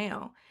this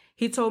now.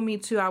 He told me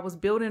I was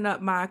building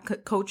up my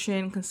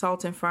coaching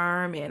consulting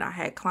firm and I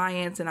had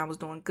clients and I was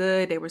doing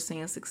good. They were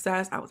seeing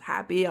success. I was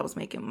happy. I was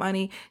making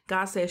money.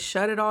 God said,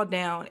 shut it all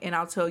down and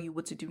I'll tell you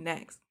what to do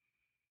next.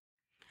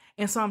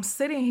 And so I'm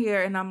sitting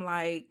here and I'm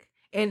like,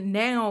 and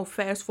now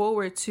fast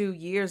forward 2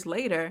 years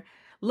later,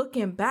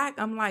 looking back,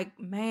 I'm like,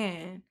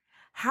 man,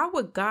 how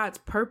would God's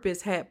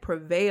purpose have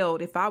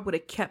prevailed if I would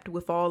have kept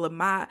with all of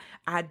my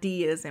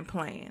ideas and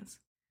plans?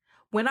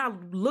 When I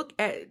look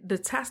at the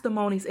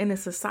testimonies in the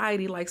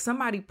society, like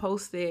somebody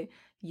posted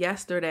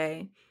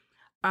yesterday,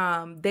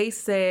 they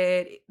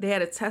said they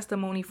had a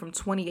testimony from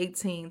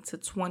 2018 to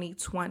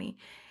 2020.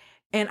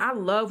 And I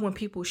love when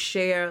people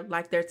share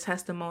like their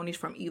testimonies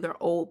from either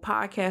old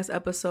podcast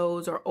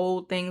episodes or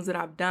old things that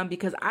I've done,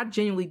 because I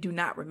genuinely do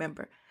not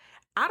remember.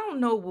 I don't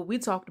know what we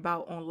talked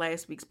about on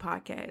last week's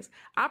podcast.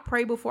 I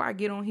pray before I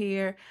get on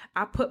here.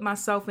 I put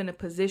myself in a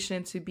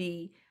position to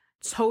be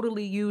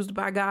totally used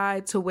by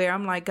God, to where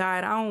I'm like,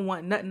 God, I don't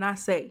want nothing I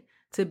say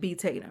to be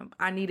Tatum.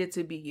 I need it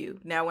to be you.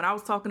 Now, when I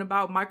was talking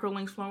about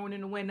microlinks flowing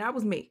in the wind, that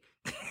was me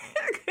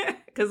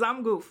because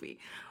I'm goofy.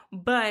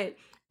 But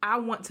I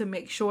want to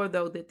make sure,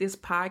 though, that this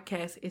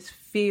podcast is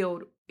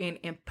filled and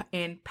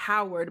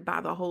empowered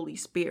by the Holy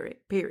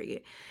Spirit,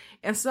 period.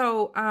 And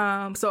so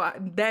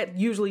that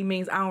usually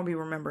means I don't be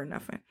remembering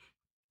nothing.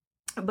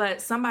 But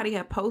somebody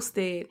had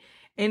posted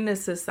in the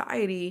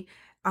society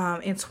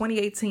in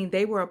 2018,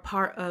 they were a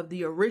part of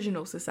the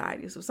original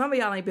society. So some of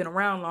y'all ain't been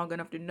around long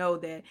enough to know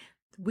that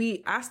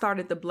I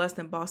started the Blessed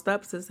and Bossed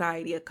Up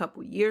Society a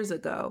couple years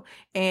ago,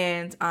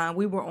 and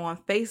we were on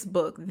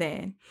Facebook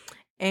then.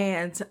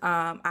 And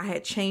I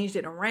had changed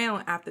it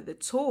around after the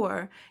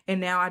tour,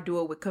 and now I do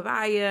it with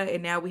Kavaya,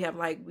 and now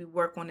we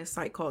work on this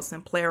site called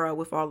Simplera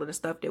with all of the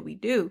stuff that we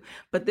do.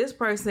 But this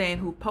person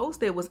who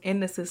posted was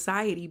in the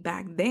society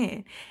back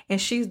then,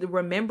 and she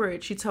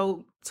remembered, she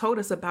told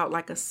us about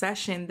like a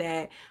session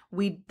that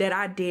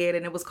I did,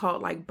 and it was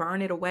called like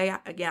Burn It Away.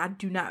 I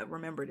do not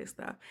remember this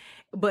stuff,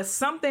 but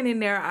something in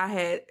there I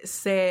had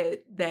said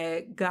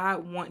that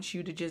God wants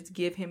you to just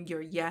give him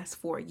your yes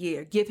for a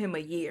year, give him a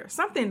year,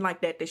 something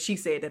like that she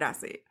said that I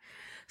said.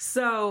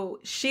 So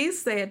she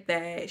said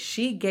that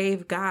she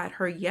gave God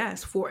her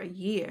yes for a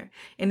year,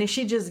 and then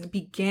she just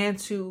began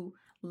to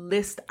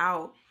list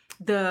out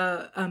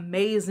the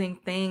amazing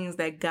things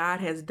that God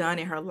has done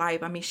in her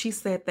life. I mean, she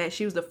said that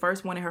she was the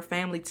first one in her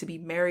family to be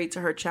married to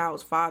her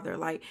child's father.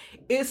 Like,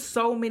 it's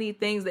so many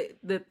things that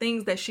the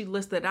things that she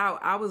listed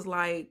out, I was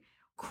like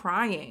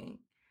crying,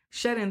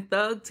 shedding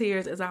thug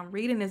tears as I'm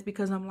reading this,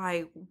 because I'm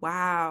like,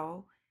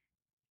 wow.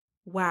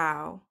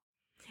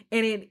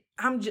 And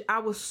I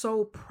was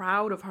so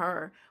proud of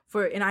her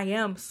and I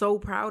am so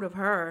proud of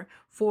her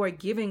for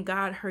giving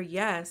God her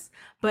yes.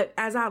 But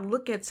as I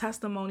look at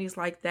testimonies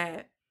like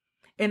that,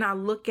 and I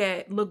look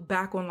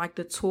back on like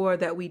the tour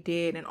that we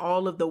did and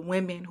all of the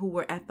women who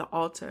were at the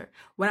altar.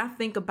 When I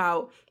think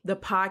about the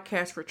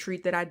podcast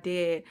retreat that I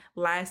did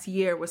last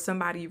year, where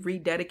somebody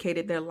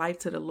rededicated their life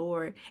to the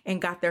Lord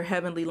and got their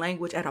heavenly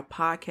language at a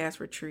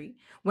podcast retreat.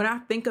 When I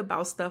think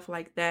about stuff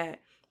like that,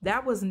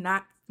 that was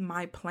not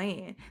my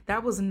plan.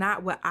 That was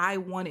not what I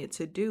wanted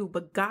to do,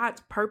 but God's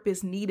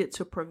purpose needed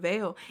to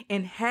prevail.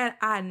 And had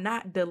I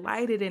not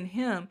delighted in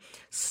him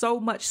so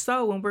much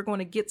so, and we're going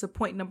to get to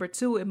point number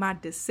 2 in my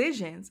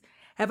decisions,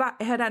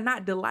 had I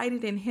not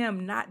delighted in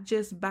him, not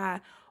just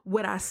by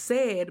what I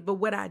said, but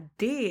what I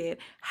did,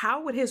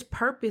 how would his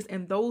purpose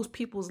in those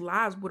people's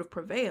lives would have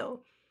prevailed?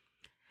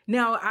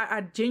 Now,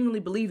 I genuinely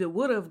believe it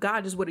would have.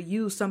 God just would have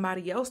used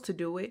somebody else to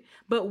do it.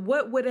 But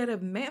what would it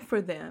have meant for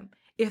them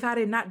if I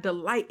did not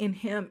delight in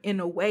him in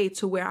a way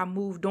to where I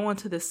moved on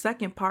to the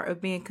second part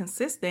of being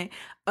consistent,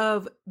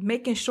 of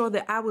making sure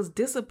that I was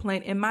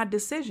disciplined in my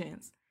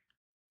decisions?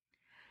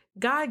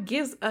 God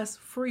gives us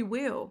free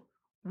will.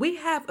 We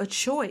have a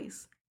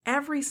choice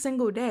every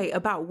single day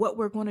about what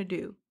we're going to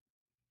do.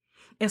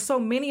 And so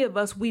many of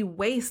us, we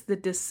waste the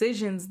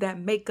decisions that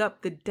make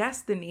up the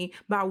destiny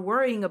by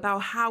worrying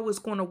about how it's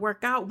going to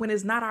work out when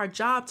it's not our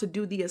job to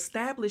do the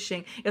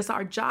establishing. It's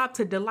our job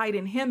to delight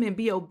in him and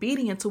be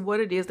obedient to what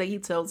it is that he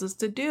tells us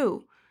to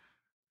do.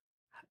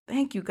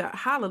 Thank you, God.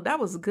 Hallelujah. That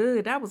was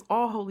good. That was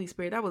all Holy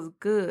Spirit. That was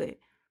good.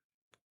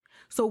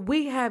 So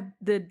we have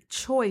the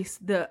choice,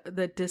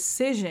 the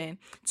decision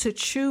to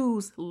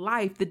choose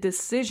life, the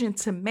decision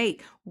to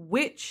make.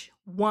 Which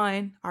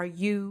one are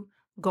you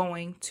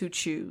going to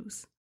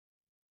choose?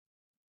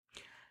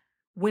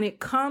 When it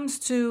comes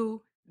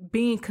to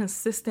being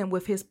consistent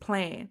with his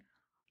plan,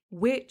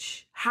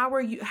 how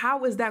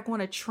is that going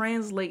to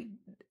translate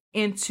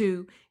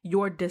into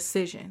your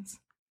decisions?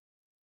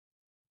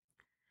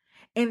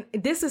 And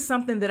this is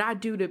something that I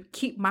do to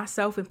keep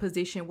myself in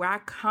position where I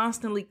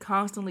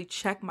constantly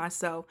check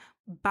myself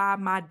by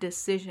my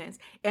decisions.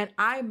 And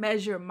I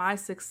measure my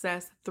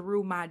success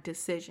through my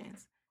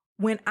decisions.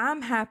 When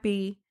I'm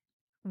happy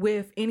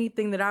with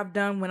anything that I've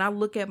done, when I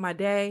look at my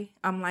day,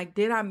 I'm like,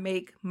 did I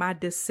make my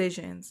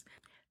decisions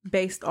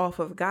based off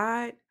of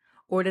God?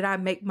 Or did I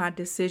make my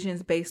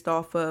decisions based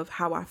off of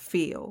how I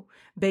feel,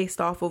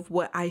 based off of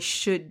what I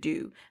should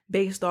do,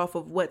 based off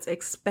of what's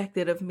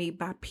expected of me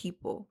by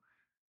people?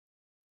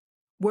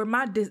 Were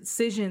my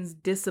decisions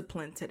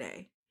disciplined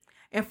today?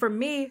 And for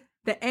me,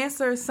 the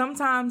answer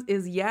sometimes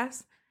is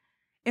yes,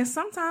 and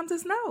sometimes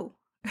it's no.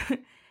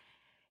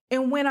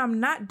 And when I'm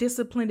not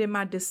disciplined in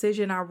my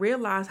decision, I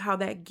realize how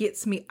that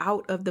gets me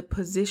out of the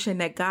position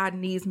that God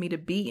needs me to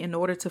be in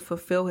order to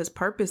fulfill his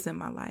purpose in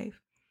my life.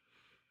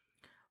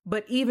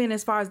 But even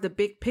as far as the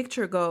big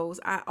picture goes,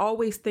 I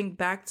always think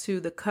back to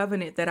the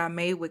covenant that I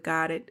made with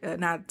God.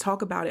 And I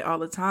talk about it all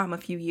the time. A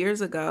few years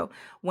ago,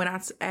 when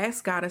I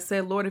asked God, I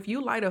said, Lord, if you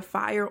light a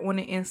fire on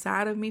the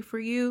inside of me for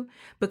you,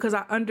 because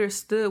I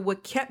understood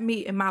what kept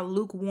me in my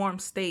lukewarm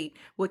state,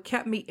 what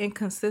kept me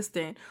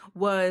inconsistent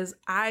was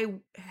I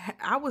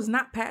was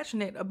not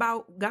passionate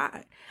about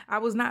God. I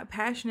was not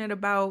passionate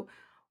about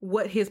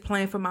what his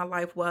plan for my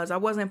life was. I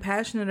wasn't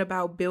passionate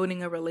about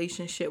building a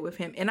relationship with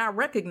him. And I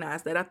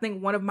recognize that. I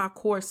think one of my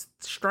core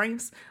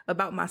strengths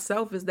about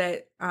myself is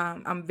that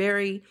I'm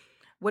very,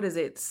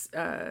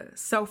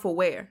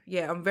 self-aware.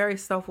 Yeah, I'm very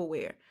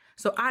self-aware.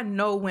 So I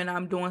know when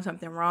I'm doing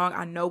something wrong.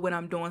 I know when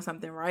I'm doing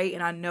something right.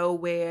 And I know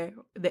where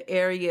the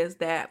areas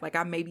that like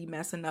I may be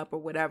messing up or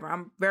whatever.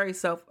 I'm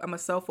a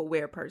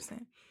self-aware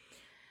person.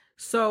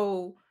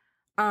 So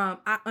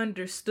I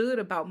understood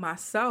about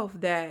myself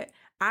that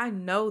I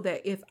know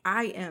that if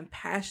I am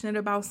passionate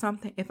about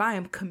something, if I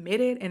am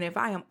committed and if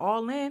I am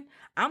all in,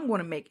 I'm going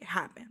to make it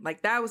happen.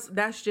 Like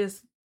that's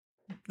just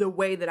the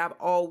way that I've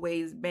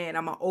always been.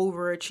 I'm an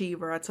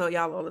overachiever. I tell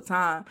y'all all the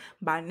time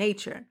by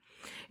nature.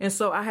 And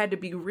so I had to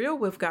be real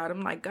with God.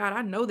 I'm like, God,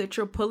 I know that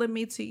you're pulling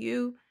me to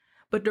you.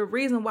 But the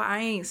reason why I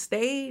ain't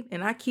stayed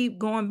and I keep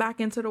going back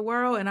into the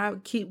world and I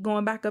keep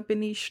going back up in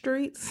these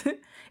streets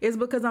is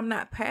because I'm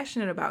not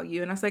passionate about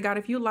you. And I say, God,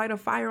 if you light a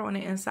fire on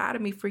the inside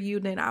of me for you,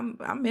 then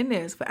I'm in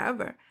this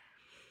forever.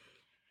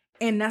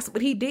 And that's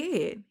what he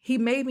did. He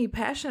made me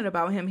passionate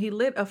about him. He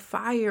lit a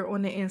fire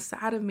on the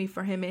inside of me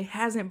for him. It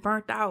hasn't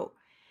burnt out.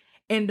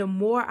 And the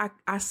more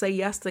I say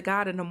yes to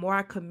God and the more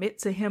I commit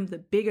to him, the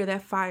bigger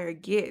that fire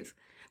gets.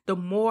 The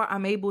more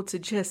I'm able to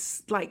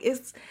just like,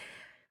 it's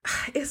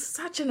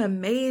such an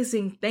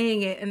amazing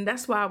thing. And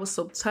that's why I was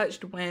so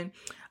touched when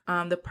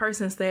the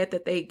person said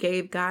that they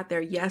gave God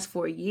their yes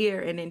for a year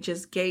and then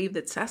just gave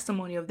the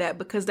testimony of that,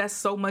 because that's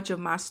so much of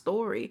my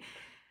story.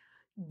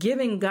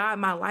 Giving God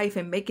my life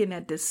and making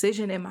that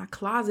decision in my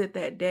closet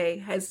that day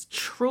has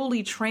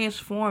truly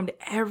transformed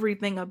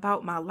everything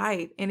about my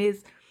life. And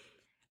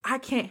I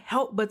can't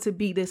help but to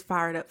be this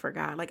fired up for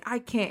God. Like I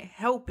can't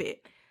help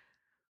it,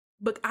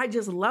 but I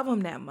just love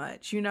him that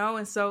much,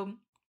 And so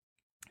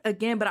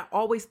again, but I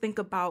always think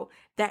about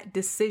that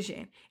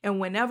decision. And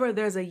whenever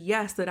there's a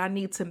yes that I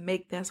need to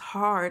make that's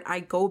hard,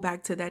 I go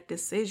back to that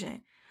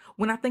decision.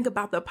 When I think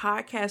about the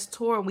podcast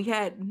tour, we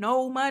had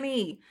no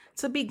money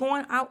to be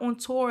going out on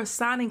tour,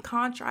 signing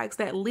contracts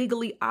that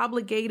legally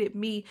obligated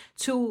me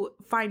to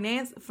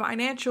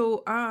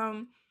financial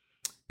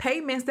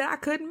payments that I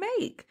couldn't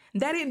make.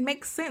 That didn't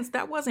make sense.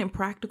 That wasn't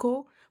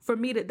practical for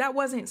me. That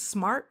wasn't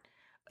smart.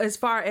 As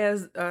far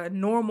as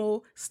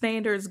normal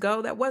standards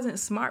go, that wasn't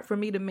smart for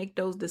me to make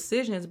those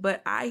decisions,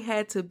 but I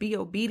had to be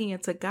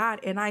obedient to God.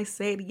 And I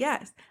said,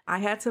 yes, I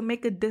had to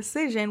make a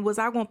decision. Was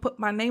I going to put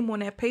my name on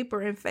that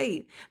paper in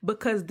faith?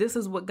 Because this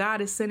is what God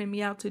is sending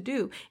me out to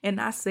do.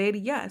 And I said,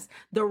 yes.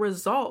 The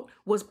result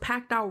was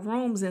packed out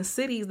rooms in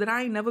cities that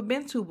I ain't never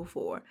been to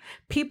before.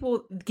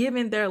 People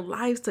giving their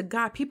lives to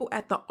God, people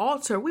at the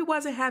altar. We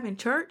wasn't having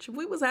church.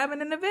 We was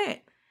having an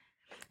event,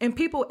 and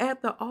people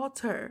at the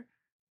altar.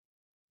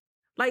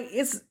 Like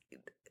it's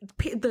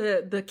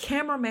the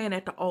cameraman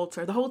at the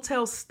altar, the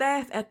hotel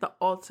staff at the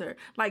altar.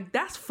 Like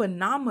that's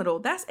phenomenal.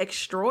 That's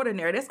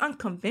extraordinary. That's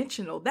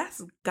unconventional.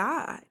 That's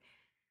God.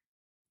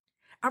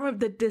 I remember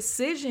the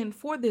decision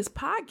for this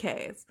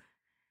podcast.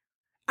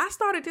 I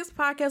started this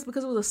podcast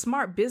because it was a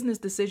smart business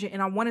decision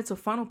and I wanted to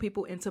funnel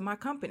people into my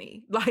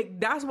company. Like,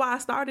 that's why I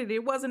started.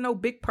 It wasn't no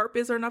big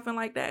purpose or nothing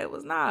like that. It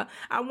was not.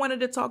 I wanted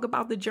to talk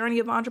about the journey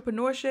of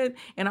entrepreneurship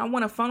and I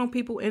want to funnel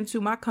people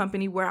into my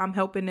company where I'm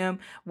helping them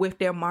with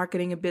their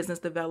marketing and business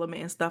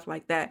development and stuff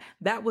like that.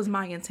 That was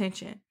my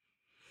intention.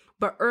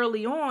 But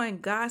early on,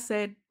 God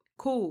said,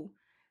 cool,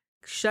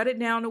 shut it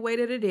down the way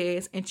that it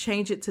is and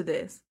change it to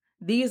this.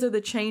 These are the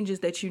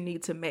changes that you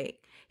need to make.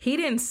 He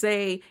didn't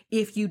say,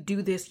 if you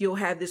do this, you'll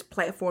have this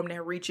platform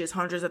that reaches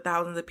hundreds of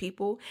thousands of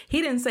people.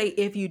 He didn't say,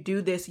 if you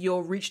do this,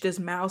 you'll reach this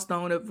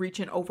milestone of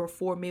reaching over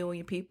 4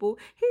 million people.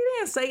 He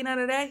didn't say none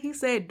of that. He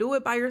said, do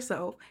it by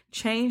yourself,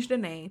 change the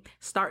name,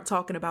 start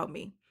talking about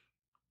me.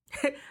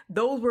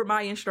 Those were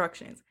my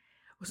instructions.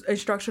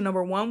 Instruction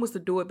number 1 was to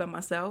do it by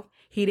myself.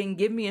 He didn't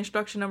give me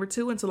instruction number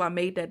 2 until I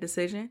made that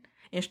decision.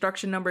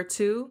 Instruction number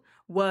 2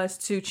 was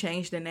to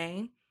change the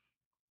name.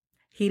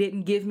 He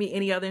didn't give me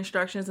any other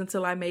instructions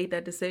until I made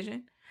that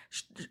decision.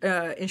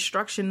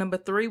 Instruction number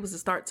 3 was to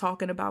start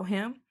talking about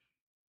him.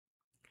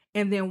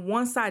 And then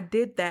once I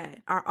did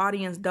that, our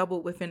audience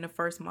doubled within the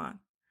first month.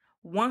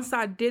 Once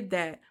I did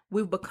that,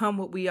 we've become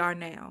what we are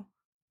now.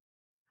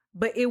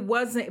 But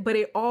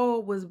it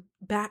all was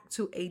back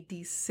to a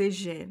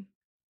decision.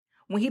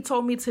 When he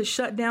told me to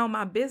shut down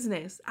my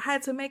business, I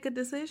had to make a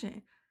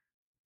decision.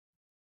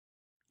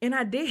 And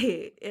I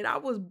did. And I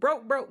was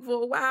broke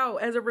for a while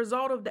as a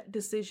result of that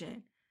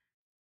decision.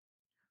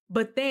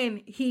 But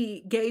then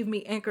he gave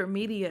me Anchor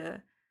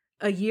Media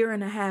a year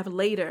and a half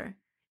later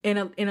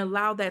and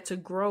allowed that to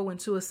grow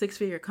into a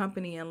 6-figure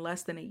company in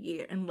less than a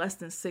year, in less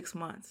than 6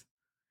 months.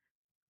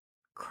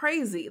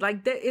 Crazy.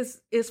 Like, that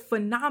is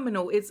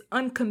phenomenal. It's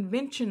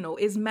unconventional.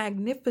 It's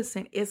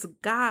magnificent. It's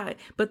God.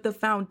 But the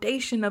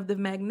foundation of the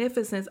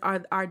magnificence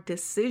are our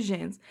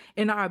decisions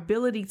and our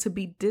ability to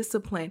be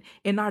disciplined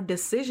in our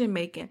decision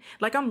making.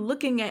 Like, I'm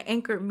looking at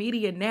Anchor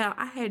Media now.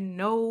 I had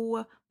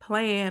no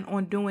plan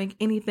on doing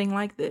anything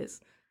like this.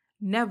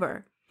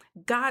 Never.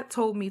 God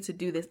told me to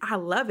do this. I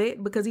love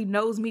it because he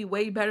knows me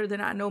way better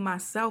than I know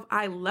myself.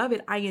 I love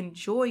it. I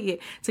enjoy it.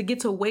 To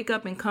get to wake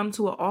up and come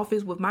to an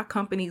office with my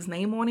company's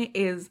name on it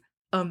is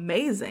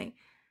amazing.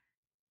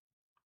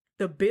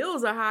 The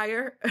bills are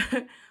higher,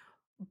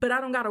 but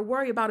I don't got to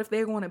worry about if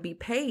they're going to be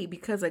paid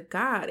because of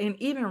God.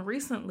 And even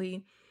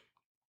recently,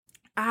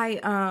 I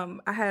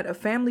had a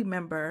family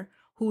member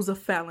who's a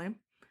felon,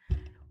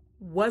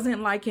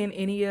 wasn't liking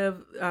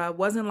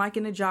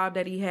the job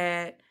that he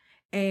had.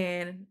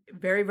 And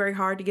very, very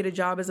hard to get a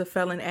job as a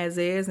felon as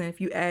is. And if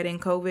you add in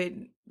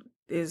COVID,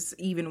 is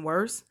even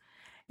worse.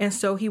 And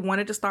so he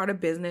wanted to start a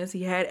business.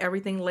 He had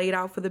everything laid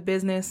out for the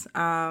business,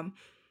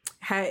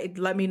 had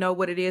let me know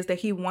what it is that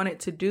he wanted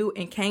to do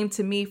and came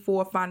to me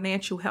for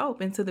financial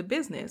help into the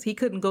business. He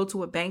couldn't go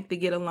to a bank to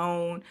get a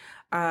loan,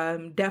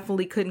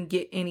 definitely couldn't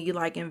get any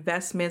like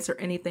investments or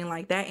anything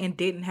like that, and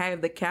didn't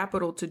have the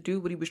capital to do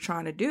what he was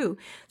trying to do.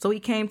 So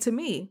he came to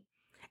me.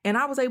 And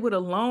I was able to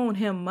loan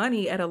him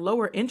money at a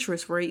lower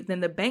interest rate than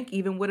the bank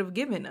even would have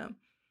given him.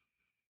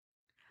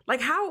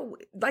 Like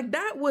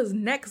that was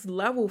next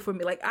level for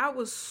me. Like, I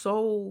was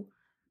so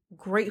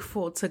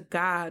grateful to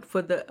God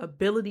for the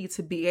ability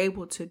to be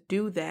able to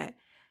do that.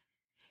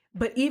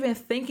 But even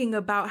thinking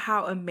about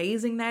how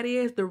amazing that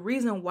is, the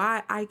reason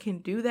why I can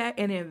do that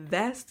and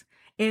invest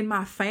in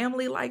my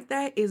family like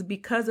that is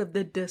because of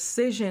the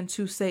decision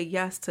to say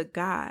yes to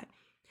God.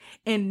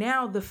 And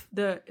now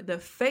the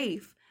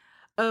faith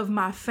of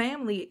my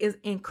family is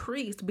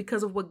increased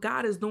because of what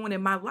God is doing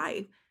in my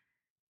life.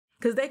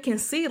 Because they can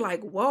see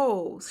like,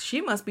 whoa,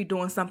 she must be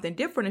doing something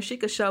different if she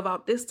could shove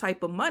out this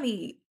type of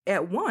money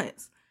at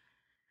once.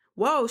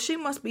 Whoa, she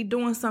must be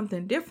doing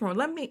something different.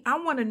 I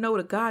want to know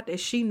the God that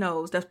she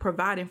knows that's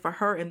providing for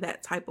her in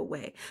that type of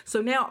way.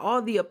 So now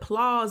all the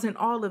applause and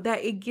all of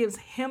that, it gives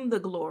him the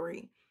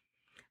glory.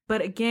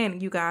 But again,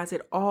 you guys,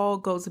 it all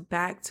goes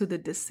back to the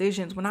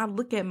decisions. When I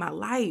look at my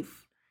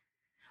life,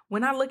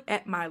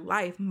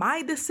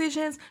 my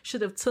decisions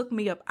should have took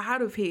me up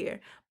out of here.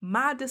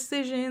 My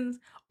decisions,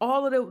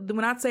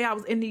 when I say I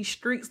was in these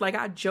streets, like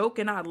I joke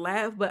and I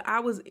laugh, but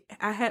I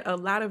had a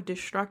lot of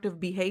destructive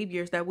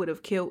behaviors that would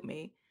have killed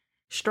me.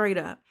 Straight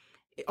up.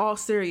 All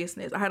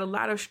seriousness. I had a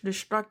lot of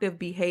destructive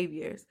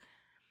behaviors.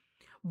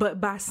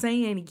 But by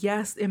saying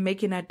yes and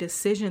making that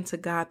decision to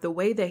God, the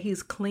way that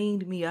he's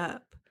cleaned me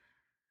up,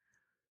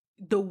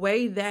 the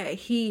way that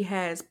he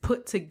has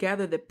put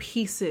together the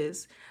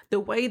pieces, the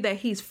way that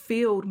he's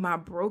filled my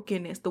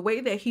brokenness, the way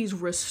that he's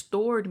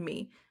restored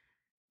me,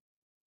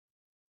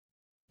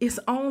 it's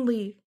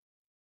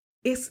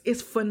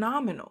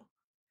phenomenal.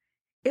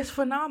 It's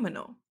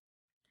phenomenal.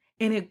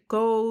 And it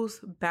goes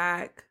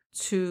back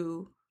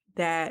to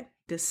that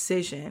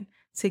decision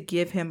to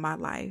give him my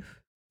life.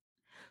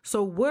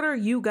 So what are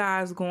you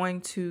guys going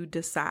to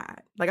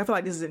decide? Like, I feel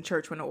like this is in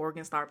church when the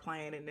organs start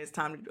playing and it's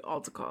time to do the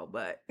altar call,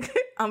 but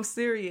I'm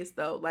serious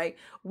though. Like,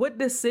 what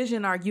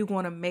decision are you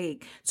going to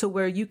make to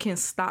where you can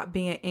stop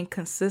being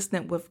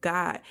inconsistent with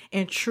God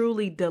and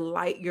truly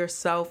delight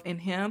yourself in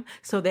him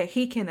so that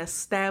he can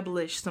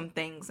establish some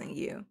things in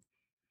you?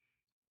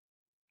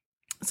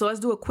 So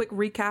let's do a quick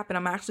recap, and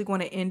I'm actually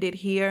going to end it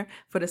here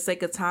for the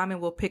sake of time, and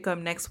we'll pick up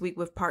next week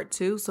with part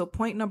 2. So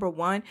point number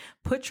 1,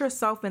 put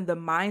yourself in the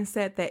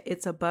mindset that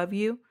it's above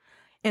you.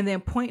 And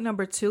then point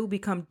number 2,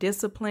 become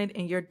disciplined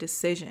in your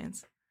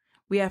decisions.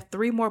 We have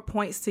 3 more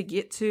points to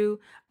get to.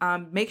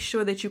 Make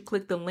sure that you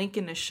click the link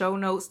in the show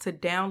notes to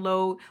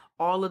download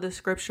all of the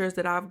scriptures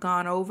that I've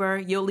gone over.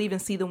 You'll even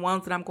see the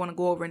ones that I'm going to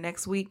go over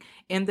next week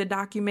in the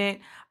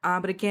document.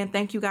 But again,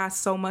 thank you guys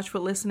so much for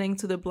listening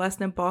to the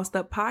Blessed and Bossed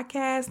Up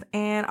podcast,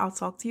 and I'll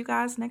talk to you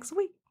guys next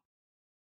week.